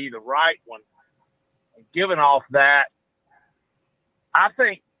better be the right one. And given off that, I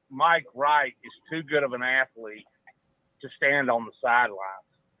think Mike Wright is too good of an athlete to stand on the sidelines.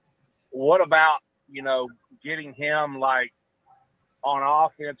 What about, getting him like on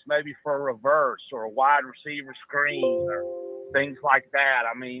offense, maybe for a reverse or a wide receiver screen or things like that?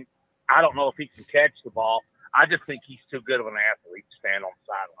 I mean, I don't know if he can catch the ball. I just think he's too good of an athlete to stand on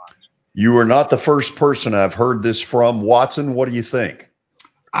the sidelines. You are not the first person I've heard this from. Watson, what do you think?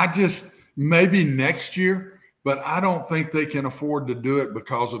 Maybe next year, but I don't think they can afford to do it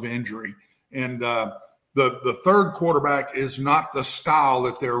because of injury. And the third quarterback is not the style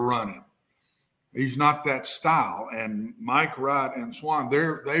that they're running. He's not that style. And Mike Wright and Swan,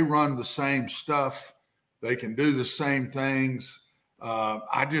 they run the same stuff. They can do the same things.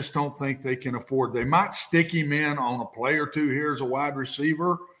 I just don't think they can afford. They might stick him in on a play or two here as a wide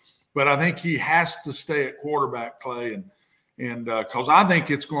receiver, but I think he has to stay at quarterback, Clay, and because I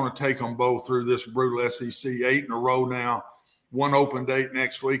think it's going to take them both through this brutal SEC, 8 in a row now, one open date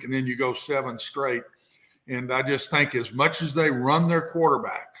next week, and then you go 7 straight. And I just think as much as they run their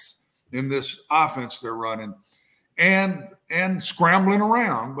quarterbacks in this offense they're running and scrambling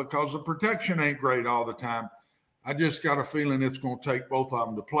around because the protection ain't great all the time, I just got a feeling it's going to take both of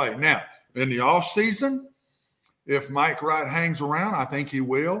them to play. Now, in the offseason, if Mike Wright hangs around, I think he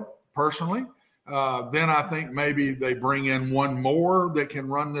will, personally. Then I think maybe they bring in one more that can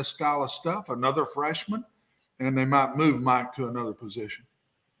run this style of stuff, another freshman, and they might move Mike to another position.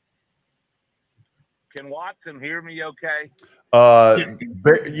 Can Watson hear me okay?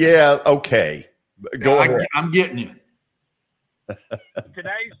 Yeah, okay. Go ahead. I'm getting you.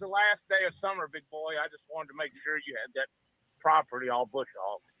 Today's the last day of summer, big boy. I just wanted to make sure you had that property all bush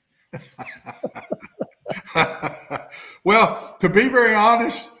hogged. Well, to be very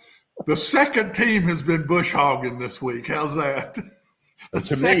honest, the second team has been bush hogging this week. How's that?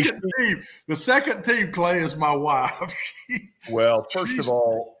 The second team, Clay, is my wife. Well, first of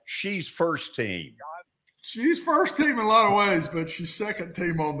all, she's first team. She's first team in a lot of ways, but she's second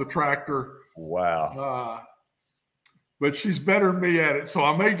team on the tractor. Wow. But she's better than me at it, so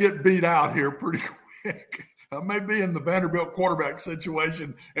I may get beat out here pretty quick. I may be in the Vanderbilt quarterback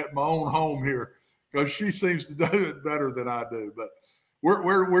situation at my own home here because she seems to do it better than I do. But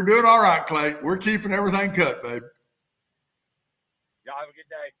we're doing all right, Clay. We're keeping everything cut, babe. Y'all have a good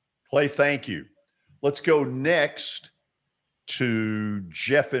day. Clay, thank you. Let's go next to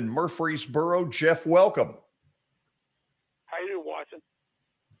Jeff in Murfreesboro. Jeff, welcome. How you doing, Watson?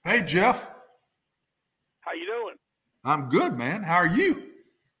 Hey, Jeff. How you doing? I'm good, man. How are you?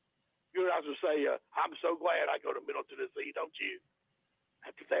 Good. I was going to say, I'm so glad I go to Middle Tennessee, don't you?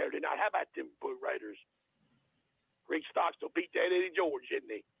 After Saturday night. How about them Blue Raiders? Rick Stockstill beat that Eddie George, didn't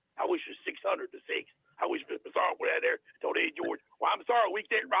he? I wish it was 600-6. I wish Mr. Massaro went out there and told Eddie George, well, I'm sorry, we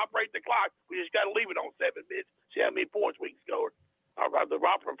can't operate the clock. We just got to leave it on 7 minutes. See how many points we can score. The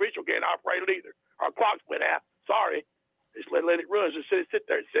Roper official can't operate it either. Our clocks went out. Sorry. Just let it run. Just sit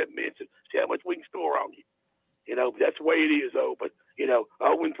there at 7 minutes and see how much we can score on you. That's the way it is, though. But,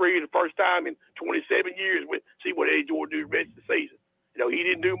 0-3 the first time in 27 years. We'll see what Eddie George do the rest of the season. He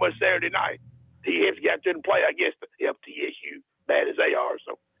didn't do much Saturday night. He has to get out there and play, I guess, to help TSU, bad as they are.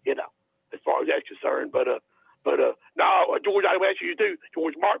 So, as far as that's concerned. But no, George, I will ask you too.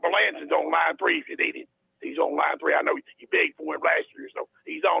 George, Mark Melanson's on line 3 if you need him. He's on line 3. I know you begged for him last year, so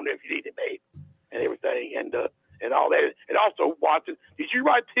he's on there if you need him, babe, and everything, and all that. And also, Watson, did you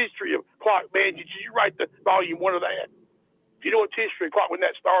write the history of Clark, man? Did you write the volume 1 of that? Do you know what history of Clark when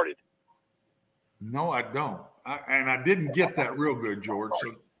that started? No, I don't. And I didn't get that real good, George.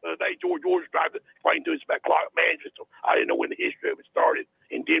 So. George tried to explain to us about Clark management, so I didn't know when the history of it started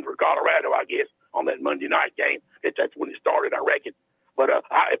in Denver, Colorado, I guess, on that Monday night game. That's when it started, I reckon. But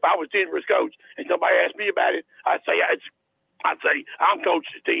if I was Denver's coach and somebody asked me about it, I'd say I'm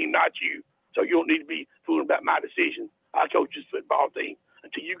coaching the team, not you. So you don't need to be fooling about my decision. I coach this football team.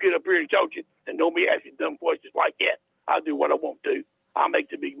 Until you get up here and coach it and don't be asking dumb questions like that, I'll do what I want to. I'll make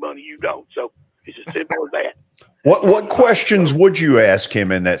the big money, you don't. So it's as simple as that. What questions would you ask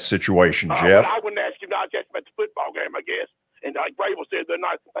him in that situation, Jeff? I wouldn't ask him. I'd ask him about the football game, I guess. And like Vrabel said the other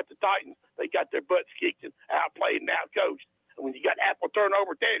night about the Titans, they got their butts kicked and outplayed and outcoached. And when you got apple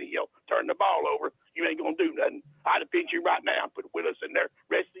turnover, Tannehill turn the ball over, you ain't going to do nothing. I'd have picked you right now and put Willis in there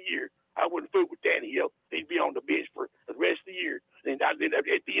the rest of the year. I wouldn't fool with Tannehill. He'd be on the bench for the rest of the year. And at the end of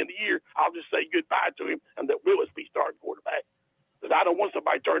the year, I'll just say goodbye to him and that Willis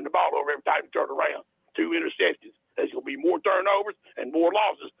and more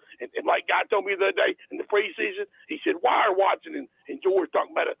losses. And like guy told me the other day in the preseason, he said, why are Watson and George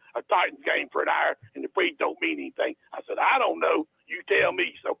talking about a Titans game for an hour and the pre don't mean anything? I said, I don't know. You tell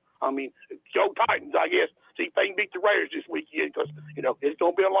me. So, I mean, go Titans, I guess. See if they can beat the Raiders this weekend because, you know, it's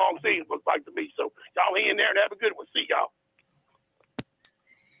going to be a long season, looks like to me. So, y'all hang in there and have a good one. See y'all.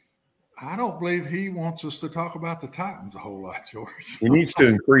 I don't believe he wants us to talk about the Titans a whole lot, George. He needs to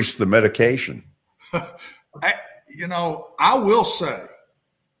increase the medication. I will say,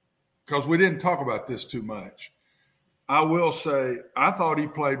 because we didn't talk about this too much, I will say I thought he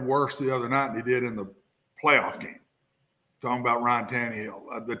played worse the other night than he did in the playoff game. Talking about Ryan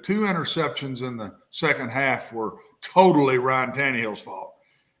Tannehill. The 2 interceptions in the second half were totally Ryan Tannehill's fault.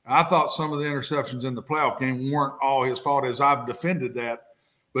 I thought some of the interceptions in the playoff game weren't all his fault, as I've defended that.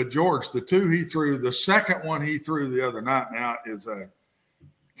 But, George, the 2 he threw, the second one he threw the other night now is a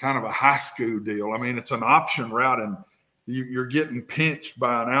kind of a high school deal. I mean, it's an option route, and you're getting pinched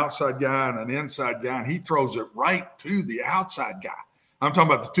by an outside guy and an inside guy, and he throws it right to the outside guy. I'm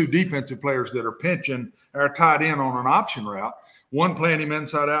talking about the 2 defensive players that are pinching or tied in on an option route, one playing him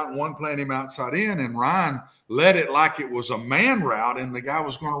inside out and one playing him outside in, and Ryan led it like it was a man route and the guy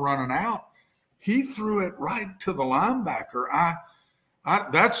was going to run an out. He threw it right to the linebacker.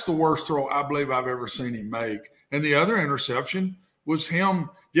 That's the worst throw I believe I've ever seen him make. And the other interception was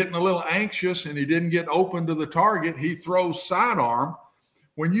him getting a little anxious and he didn't get open to the target. He throws sidearm.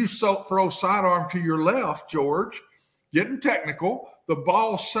 When you throw sidearm to your left, George, getting technical, the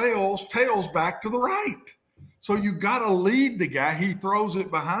ball tails back to the right. So you got to lead the guy. He throws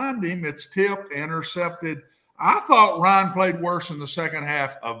it behind him. It's tipped, intercepted. I thought Ryan played worse in the second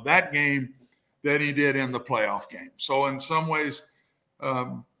half of that game than he did in the playoff game. So in some ways,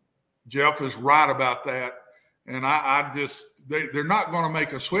 Jeff is right about that. And they're not going to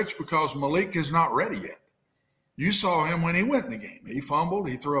make a switch because Malik is not ready yet. You saw him when he went in the game. He fumbled.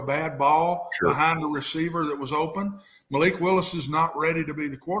 He threw a bad ball behind the receiver that was open. Malik Willis is not ready to be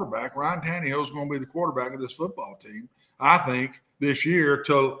the quarterback. Ryan Tannehill is going to be the quarterback of this football team, I think, this year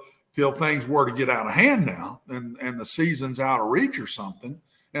till things were to get out of hand now and the season's out of reach or something.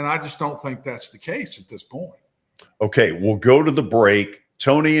 And I just don't think that's the case at this point. Okay, we'll go to the break.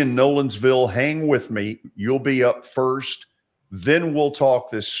 Tony in Nolensville, hang with me. You'll be up first. Then we'll talk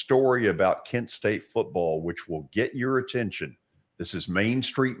this story about Kent State football, which will get your attention. This is Main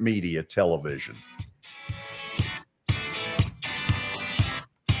Street Media Television.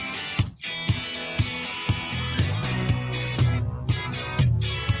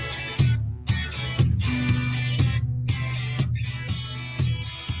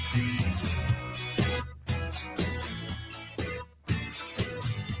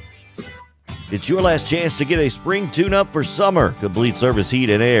 It's your last chance to get a spring tune-up for summer. Complete Service Heat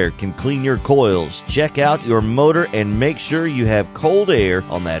and Air can clean your coils, check out your motor, and make sure you have cold air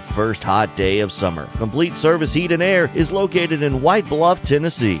on that first hot day of summer. Complete Service Heat and Air is located in White Bluff,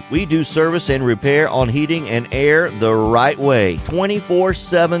 Tennessee. We do service and repair on heating and air the right way.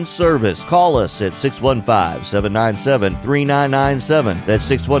 24/7 service. Call us at 615-797-3997. That's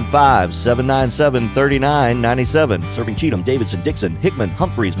 615-797-3997. Serving Cheatham, Davidson, Dixon, Hickman,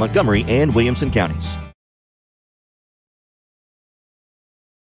 Humphreys, Montgomery, and Williamson counties.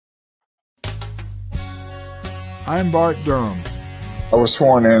 I'm Bart Durham. I was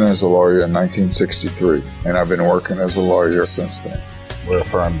sworn in as a lawyer in 1963, and I've been working as a lawyer since then. We're a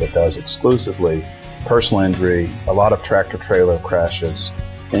firm that does exclusively personal injury, a lot of tractor-trailer crashes.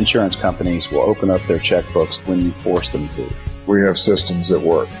 Insurance companies will open up their checkbooks when you force them to. We have systems that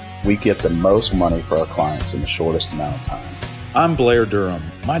work. We get the most money for our clients in the shortest amount of time. I'm Blair Durham.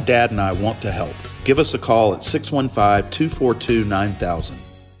 My dad and I want to help. Give us a call at 615-242-9000.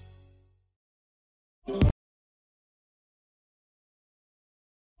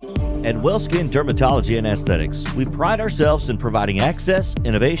 At WellSkin Dermatology and Aesthetics, we pride ourselves in providing access,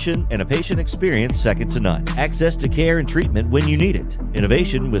 innovation, and a patient experience second to none. Access to care and treatment when you need it.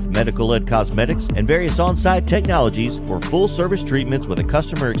 Innovation with medical-led cosmetics and various on-site technologies for full-service treatments with a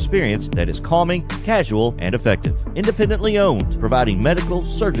customer experience that is calming, casual, and effective. Independently owned, providing medical,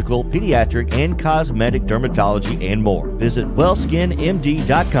 surgical, pediatric, and cosmetic dermatology and more. Visit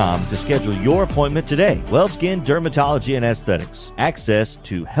wellskinmd.com to schedule your appointment today. WellSkin Dermatology and Aesthetics. Access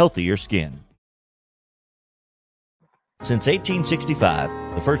to healthier skin. Since 1865,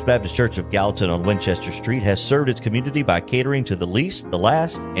 the First Baptist Church of Gallatin on Winchester Street has served its community by catering to the least, the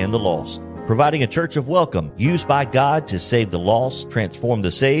last, and the lost. providing a church of welcome used by God to save the lost, transform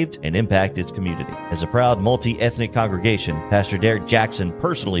the saved, and impact its community. As a proud multi-ethnic congregation, Pastor Derek Jackson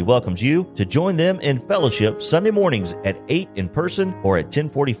personally welcomes you to join them in fellowship Sunday mornings at 8 in person or at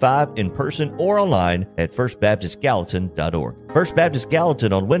 1045 in person or online at firstbaptistgallatin.org. First Baptist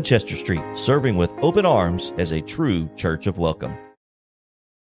Gallatin on Winchester Street, serving with open arms as a true church of welcome.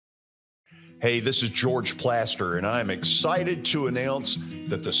 Hey, this is George Plaster, and I'm excited to announce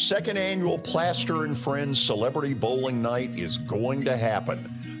that the second annual Plaster and Friends Celebrity Bowling Night is going to happen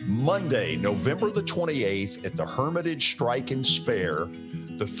Monday, November the 28th at the Hermitage Strike and Spare.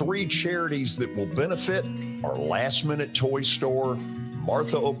 The three charities that will benefit are Last Minute Toy Store,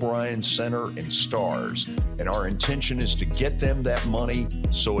 Martha O'Brien Center, and Stars. And our intention is to get them that money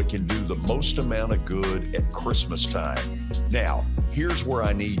so it can do the most amount of good at Christmas time. Now, here's where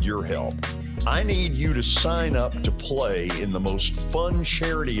I need your help. I need you to sign up to play in the most fun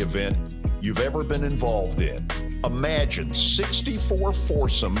charity event you've ever been involved in. Imagine 64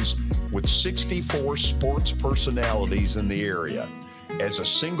 foursomes with 64 sports personalities in the area. As a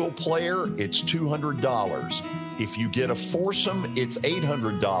single player, it's $200. If you get a foursome, it's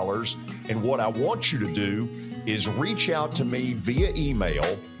 $800. And what I want you to do is reach out to me via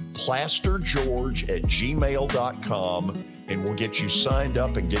email, plastergeorge@gmail.com, and we'll get you signed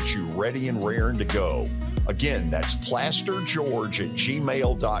up and get you ready and raring to go. Again, that's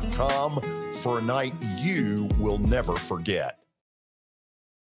plastergeorge@gmail.com for a night you will never forget.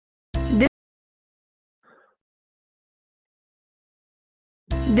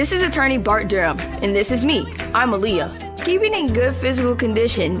 This is attorney Bart Durham, and this is me. I'm Aaliyah. Keeping in good physical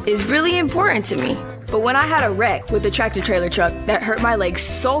condition is really important to me. But when I had a wreck with a tractor-trailer truck that hurt my legs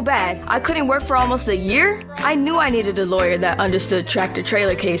so bad I couldn't work for almost a year, I knew I needed a lawyer that understood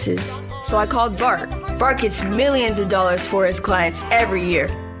tractor-trailer cases. So I called Bart. Bart gets millions of dollars for his clients every year.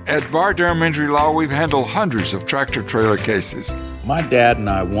 At Bart Durham Injury Law, we've handled hundreds of tractor-trailer cases. My dad and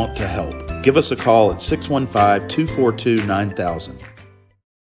I want to help. Give us a call at 615-242-9000.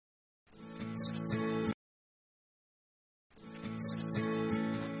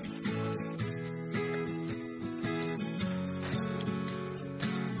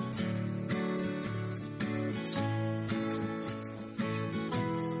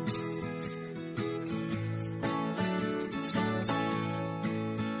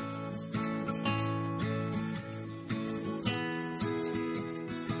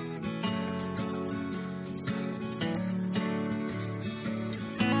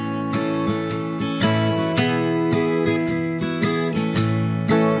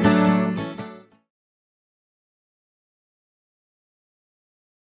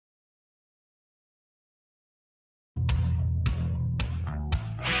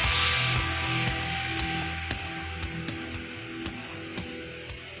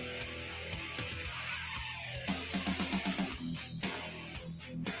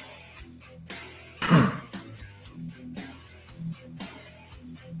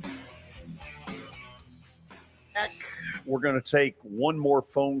 We're going to take one more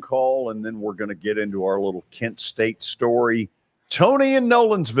phone call, and then we're going to get into our little Kent State story. Tony in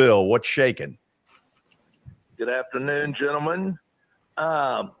Nolensville, what's shaking? Good afternoon, gentlemen.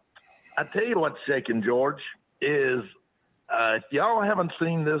 I tell you what's shaking, George, is if y'all haven't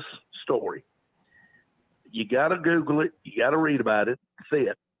seen this story, you got to Google it. You got to read about it, see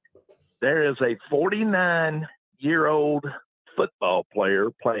it. There is a 49-year-old football player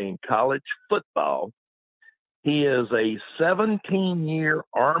playing college football. He is a 17-year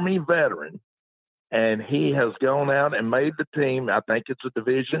Army veteran, and he has gone out and made the team. I think it's a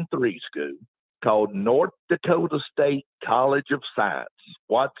Division III school called North Dakota State College of Science.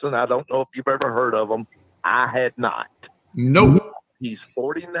 Watson, I don't know if you've ever heard of him. I had not. Nope. He's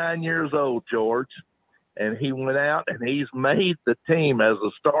 49 years old, George, and he went out and he's made the team as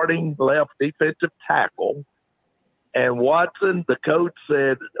a starting left defensive tackle. And Watson, the coach,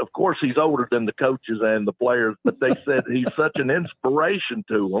 said, of course, he's older than the coaches and the players, but they said he's such an inspiration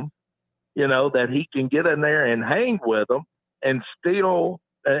to them, you know, that he can get in there and hang with them and still,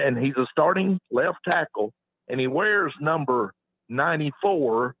 and he's a starting left tackle, and he wears number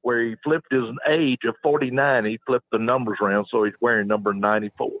 94, where he flipped his age of 49. He flipped the numbers around, so he's wearing number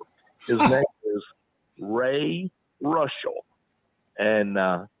 94. His name is Ray Russell, and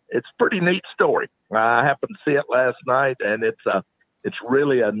it's a pretty neat story. I happened to see it last night, and it's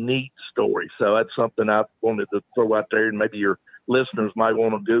really a neat story. So that's something I wanted to throw out there, and maybe your listeners might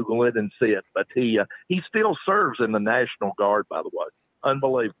want to Google it and see it. But he still serves in the National Guard, by the way.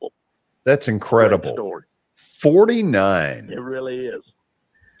 Unbelievable. That's incredible. Great story. 49. It really is.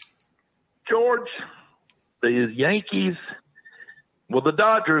 George, the Yankees Well, the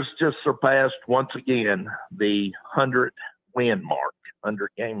Dodgers just surpassed once again the 100-win mark,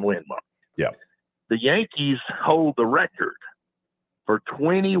 100-game win mark. Yeah. The Yankees hold the record for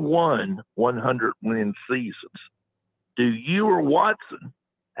 21 100-win seasons. Do you or Watson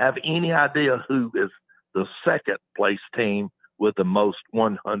have any idea who is the second place team with the most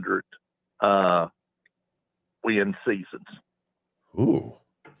 100 win seasons? Ooh.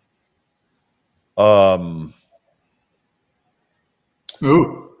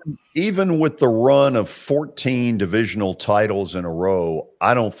 Even with the run of 14 divisional titles in a row,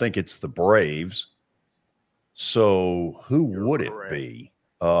 I don't think it's the Braves. So who would it be?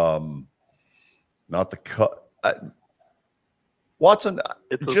 Not the Cubs. Watson.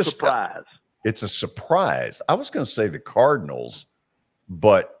 It's a surprise. It's a surprise. I was going to say the Cardinals,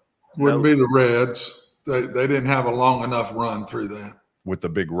 but wouldn't be the Reds. They didn't have a long enough run through that. With the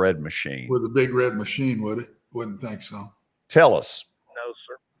big red machine. With the big red machine, would it? Wouldn't think so. Tell us. No,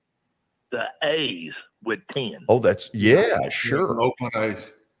 sir. The A's with 10. Oh, that's sure. Oakland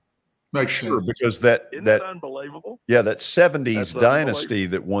A's. Makes sure sense. Because that unbelievable. Yeah, that 70s dynasty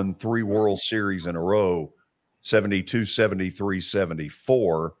that won 3 World Series in a row, 72, 73,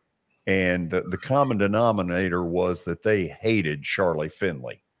 74, and the common denominator was that they hated Charlie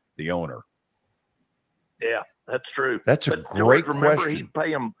Finley, the owner. Yeah, that's true. That's a great remember question. He'd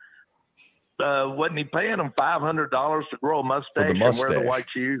pay him. Wasn't he paying him $500 to grow a mustache, and wear the white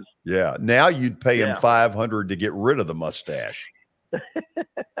shoes? Yeah. Now you'd pay him $500 to get rid of the mustache.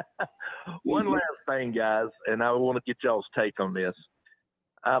 One last thing, guys, and I want to get y'all's take on this.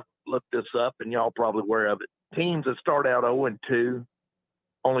 I've looked this up, and y'all probably aware of it. Teams that start out 0-2,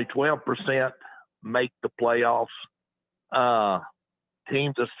 only 12% make the playoffs.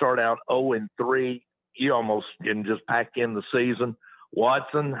 Teams that start out 0-3, you almost can just pack in the season.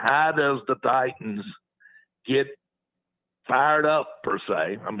 Watson, how does the Titans get fired up, per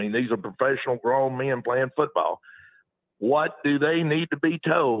se? I mean, these are professional grown men playing football. What do they need to be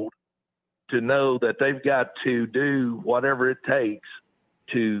told to know that they've got to do whatever it takes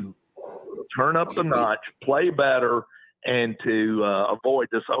to turn up the notch, play better, and to avoid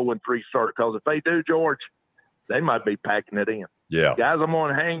this 0-3 start? Because if they do, George, they might be packing it in. Yeah. Guys, I'm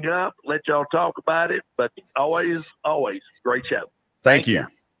going to hang up, let y'all talk about it, but always, great show. Thank you.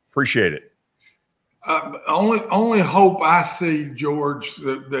 Appreciate it. Only hope I see, George,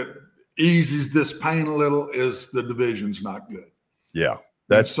 that eases this pain a little is the division's not good. Yeah.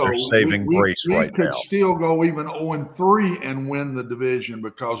 That's their saving grace right now. We could still go even 0-3 and win the division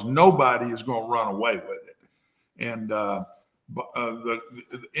because nobody is going to run away with it. And the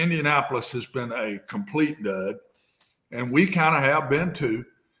Indianapolis has been a complete dud, and we kind of have been too.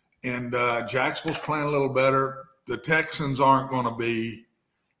 And Jacksonville's playing a little better. The Texans aren't going to be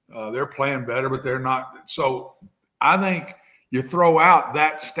they're playing better, but they're not. So I think you throw out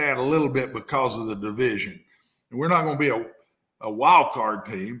that stat a little bit because of the division. And we're not going to be a wild card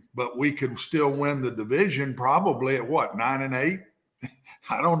team, but we could still win the division probably at 9-8?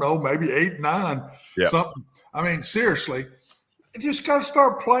 I don't know, maybe 8-9, something. I mean, seriously, you just got to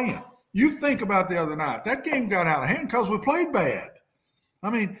start playing. You think about the other night, that game got out of hand because we played bad. I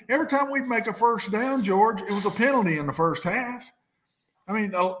mean, every time we'd make a first down, George, it was a penalty in the first half. I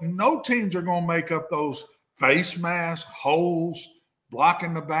mean, no teams are going to make up those face masks, holes,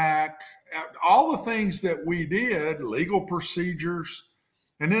 blocking the back, all the things that we did, legal procedures.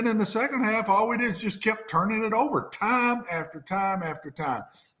 And then in the second half, all we did is just kept turning it over time after time after time.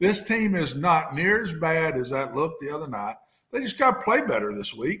 This team is not near as bad as that looked the other night. They just got to play better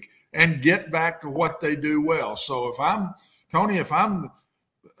this week and get back to what they do well. So if I'm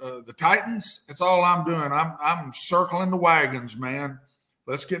the Titans, that's all I'm doing. I'm circling the wagons, man.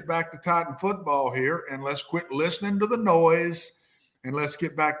 Let's get back to Titan football here, and let's quit listening to the noise, and let's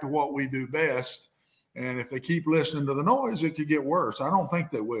get back to what we do best. And if they keep listening to the noise, it could get worse. I don't think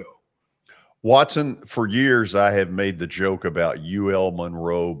they will. Watson, for years I have made the joke about UL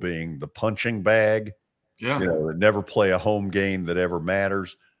Monroe being the punching bag. Yeah. Never play a home game that ever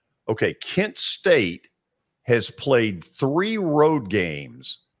matters. Okay, Kent State has played 3 road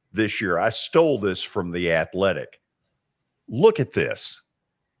games this year. I stole this from The Athletic. Look at this.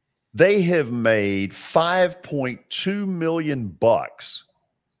 They have made $5.2 million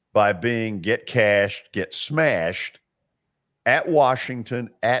by being get cashed, get smashed at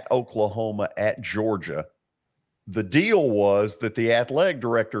Washington, at Oklahoma, at Georgia. The deal was that the athletic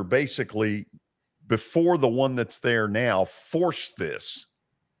director basically, before the one that's there now, forced this.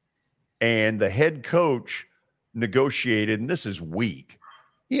 And the head coach negotiated, and this is weak.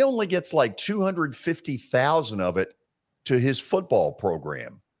 He only gets like $250,000 of it to his football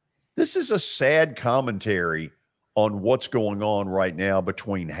program. This is a sad commentary on what's going on right now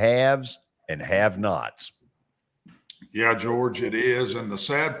between haves and have-nots. Yeah, George, it is. And the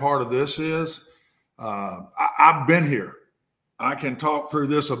sad part of this is I've been here. I can talk through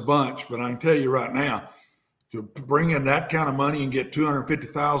this a bunch, but I can tell you right now, to bring in that kind of money and get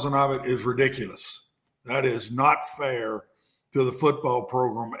 $250,000 of it is ridiculous. That is not fair to the football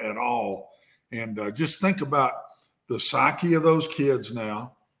program at all. And just think about the psyche of those kids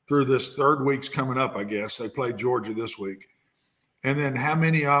now through this third week's coming up, I guess. They play Georgia this week. And then how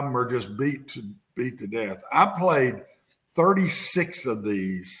many of them are just beat to death? I played 36 of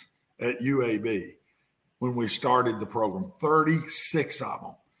these at UAB when we started the program, 36 of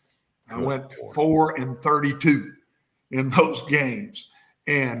them. I went 4-32 in those games.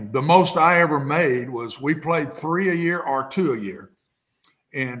 And the most I ever made was we played 3 a year or 2 a year,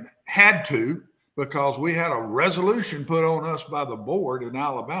 and had to because we had a resolution put on us by the board in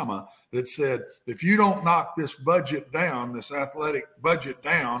Alabama that said, if you don't knock this budget down, this athletic budget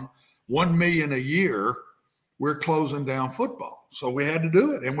down, $1 million a year, we're closing down football. So we had to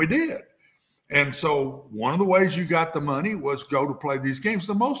do it, and we did. And so one of the ways you got the money was go to play these games.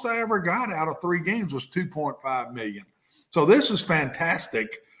 The most I ever got out of 3 games was $2.5 million. So this is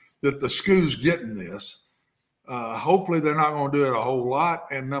fantastic that the school's getting this. Hopefully they're not going to do it a whole lot.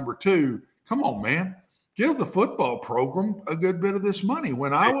 And number 2, come on, man, give the football program a good bit of this money.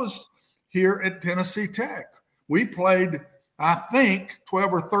 When I was here at Tennessee Tech, we played, I think,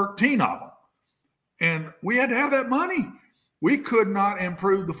 12 or 13 of them. And we had to have that money. We could not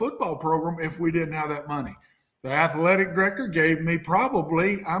improve the football program if we didn't have that money. The athletic director gave me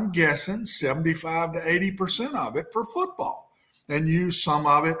probably, I'm guessing, 75 to 80% of it for football and used some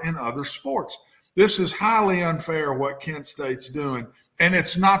of it in other sports. This is highly unfair what Kent State's doing, and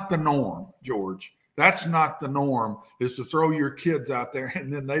it's not the norm, George. That's not the norm, is to throw your kids out there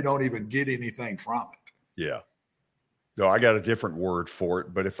and then they don't even get anything from it. Yeah. No, I got a different word for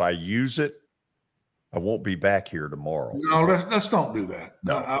it, but if I use it, I won't be back here tomorrow. No, let's don't do that.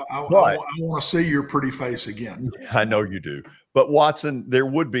 No. I want to see your pretty face again. I know you do. But, Watson, there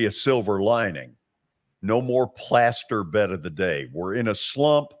would be a silver lining. No more plaster bet of the day. We're in a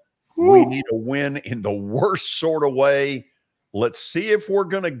slump. Woo. We need a win in the worst sort of way. Let's see if we're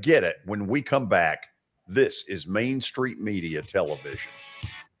going to get it when we come back. This is Main Street Media Television.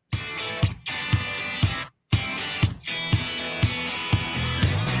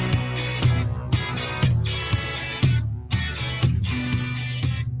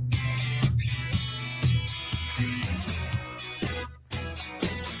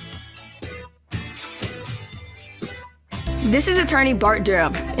 This is attorney Bart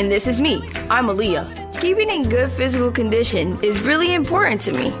Durham, and this is me. I'm Aaliyah. Keeping in good physical condition is really important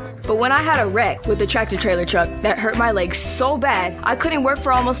to me. But when I had a wreck with a tractor-trailer truck that hurt my legs so bad I couldn't work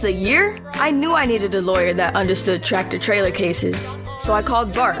for almost a year, I knew I needed a lawyer that understood tractor-trailer cases. So I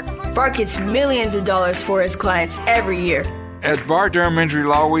called Bart. Bart gets millions of dollars for his clients every year. At Bart Durham Injury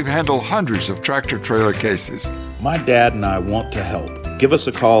Law, we've handled hundreds of tractor-trailer cases. My dad and I want to help. Give us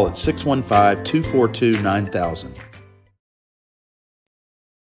a call at 615-242-9000.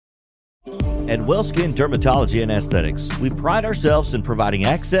 At WellSkin Dermatology and Aesthetics, we pride ourselves in providing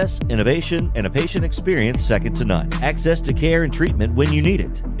access, innovation, and a patient experience second to none. Access to care and treatment when you need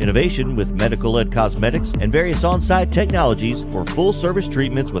it. Innovation with medical-led cosmetics and various on-site technologies for full-service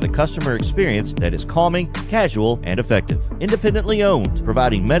treatments with a customer experience that is calming, casual, and effective. Independently owned,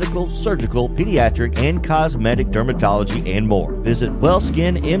 providing medical, surgical, pediatric, and cosmetic dermatology and more. Visit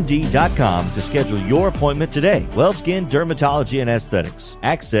WellSkinMD.com to schedule your appointment today. WellSkin Dermatology and Aesthetics.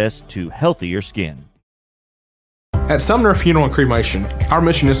 Access to healthier skin. At Sumner Funeral and Cremation, our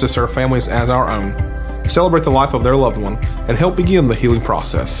mission is to serve families as our own, celebrate the life of their loved one, and help begin the healing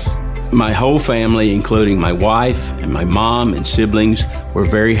process. My whole family, including my wife and my mom and siblings, were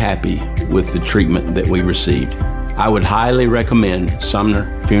very happy with the treatment that we received. I would highly recommend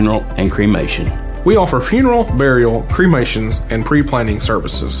Sumner Funeral and Cremation. We offer funeral, burial, cremations, and pre-planning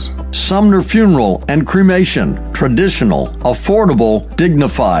services. Sumner Funeral and Cremation. Traditional, affordable,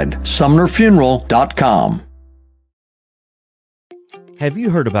 dignified. SumnerFuneral.com. Have you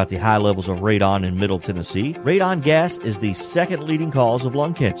heard about the high levels of radon in Middle Tennessee? Radon gas is the second leading cause of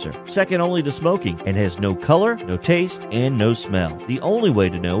lung cancer, second only to smoking, and has no color, no taste, and no smell. The only way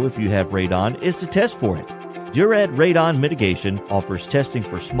to know if you have radon is to test for it. Duret Radon Mitigation offers testing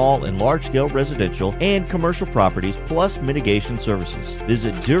for small and large-scale residential and commercial properties, plus mitigation services.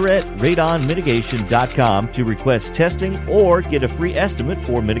 Visit DuretRadonMitigation.com to request testing or get a free estimate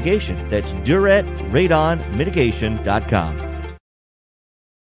for mitigation. That's DuretRadonMitigation.com.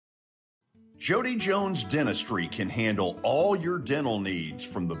 Jody Jones Dentistry can handle all your dental needs,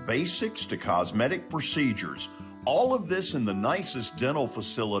 from the basics to cosmetic procedures, All of this in the nicest dental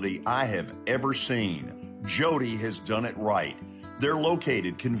facility I have ever seen. Jody has done it right. They're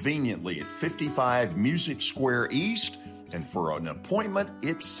located conveniently at 55 Music Square East, and for an appointment,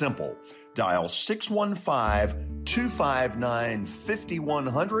 it's simple. Dial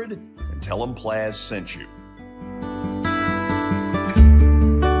 615-259-5100 and tell them Plaz sent you.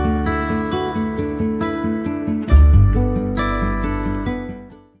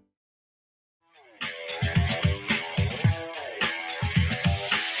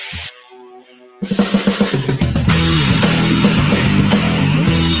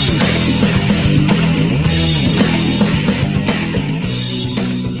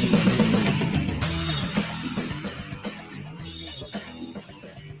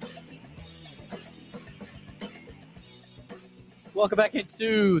 Welcome back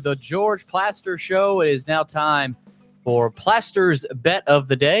into the George Plaster Show. It is now time for Plaster's Bet of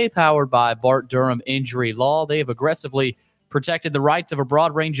the Day, powered by Bart Durham Injury Law. They have aggressively protected the rights of a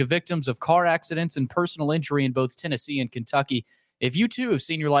broad range of victims of car accidents and personal injury in both Tennessee and Kentucky. If you, too, have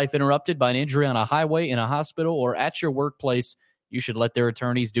seen your life interrupted by an injury on a highway, in a hospital, or at your workplace, you should let their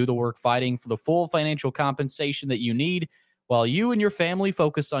attorneys do the work fighting for the full financial compensation that you need while you and your family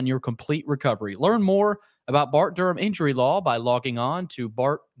focus on your complete recovery. Learn more about Bart Durham Injury Law by logging on to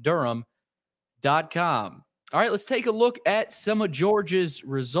bartdurham.com. All right, let's take a look at some of George's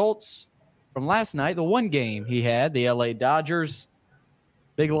results from last night. The one game he had, the LA Dodgers.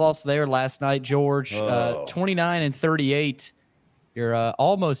 Big loss there last night, George. 29-38. You're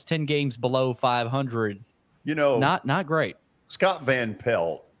almost 10 games below 500. You know, not great. Scott Van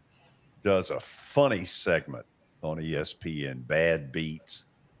Pelt does a funny segment on ESPN, Bad Beats.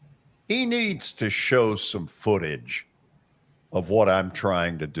 He needs to show some footage of what I'm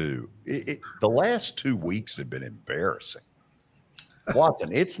trying to do. The last 2 weeks have been embarrassing.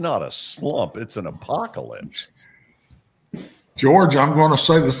 Watson, it's not a slump. It's an apocalypse. George, I'm going to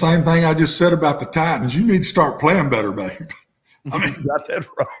say the same thing I just said about the Titans. You need to start playing better, babe. I mean, you got that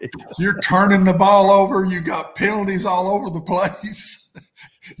right. You're turning the ball over. You got penalties all over the place.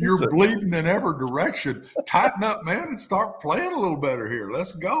 You're bleeding in every direction. Tighten up, man, and start playing a little better here.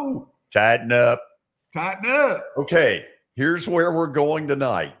 Let's go. Tighten up. Tighten up. Okay, here's where we're going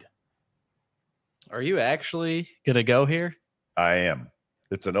tonight. Are you actually going to go here? I am.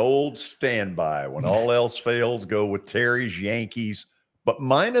 It's an old standby. When all else fails, go with Terry's Yankees, but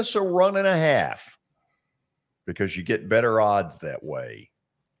minus a run and a half because you get better odds that way.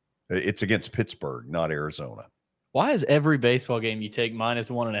 It's against Pittsburgh, not Arizona. Why is every baseball game you take minus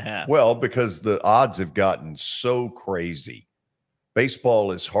 1.5? Well, because the odds have gotten so crazy.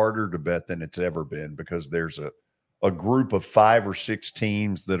 Baseball is harder to bet than it's ever been because there's a group of 5 or 6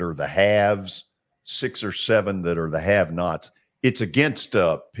 teams that are the haves, 6 or 7 that are the have-nots. It's against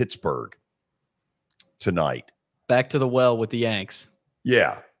Pittsburgh tonight. Back to the well with the Yanks.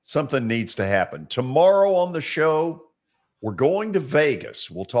 Yeah, something needs to happen. Tomorrow on the show, we're going to Vegas.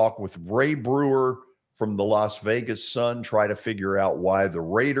 We'll talk with Ray Brewer from the Las Vegas Sun, try to figure out why the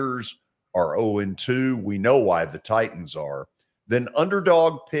Raiders are 0-2. We know why the Titans are. Then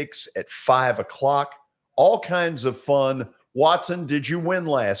underdog picks at 5 o'clock. All kinds of fun. Watson, did you win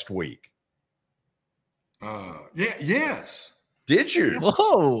last week? Yes. Did you?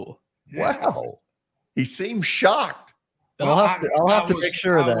 Whoa. Yes. Wow. He seemed shocked. I'll have to make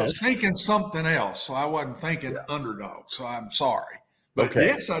sure of that. I was thinking something else, so I wasn't thinking underdog, so I'm sorry. But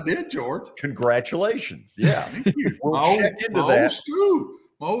yes, I did, George. Congratulations. Yeah. Thank you. We'll check into that.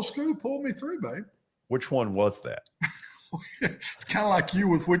 My old school pulled me through, babe. Which one was that? It's kind of like you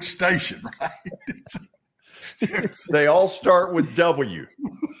with which station, right? They all start with W.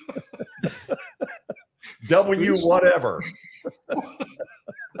 W whatever.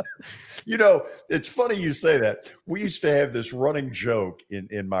 You know, it's funny you say that. We used to have this running joke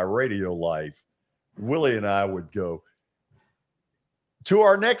in my radio life. Willie and I would go, to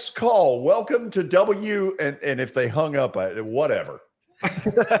our next call, welcome to W, and if they hung up, whatever.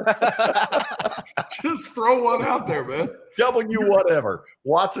 Just throw one out there, man. W whatever.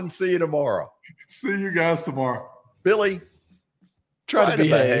 Watson, see you tomorrow. See you guys tomorrow. Billy, try to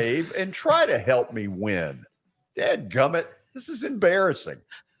behave and try to help me win. Dadgummit, this is embarrassing.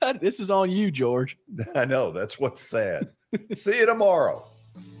 This is on you, George. I know. That's what's sad. See you tomorrow.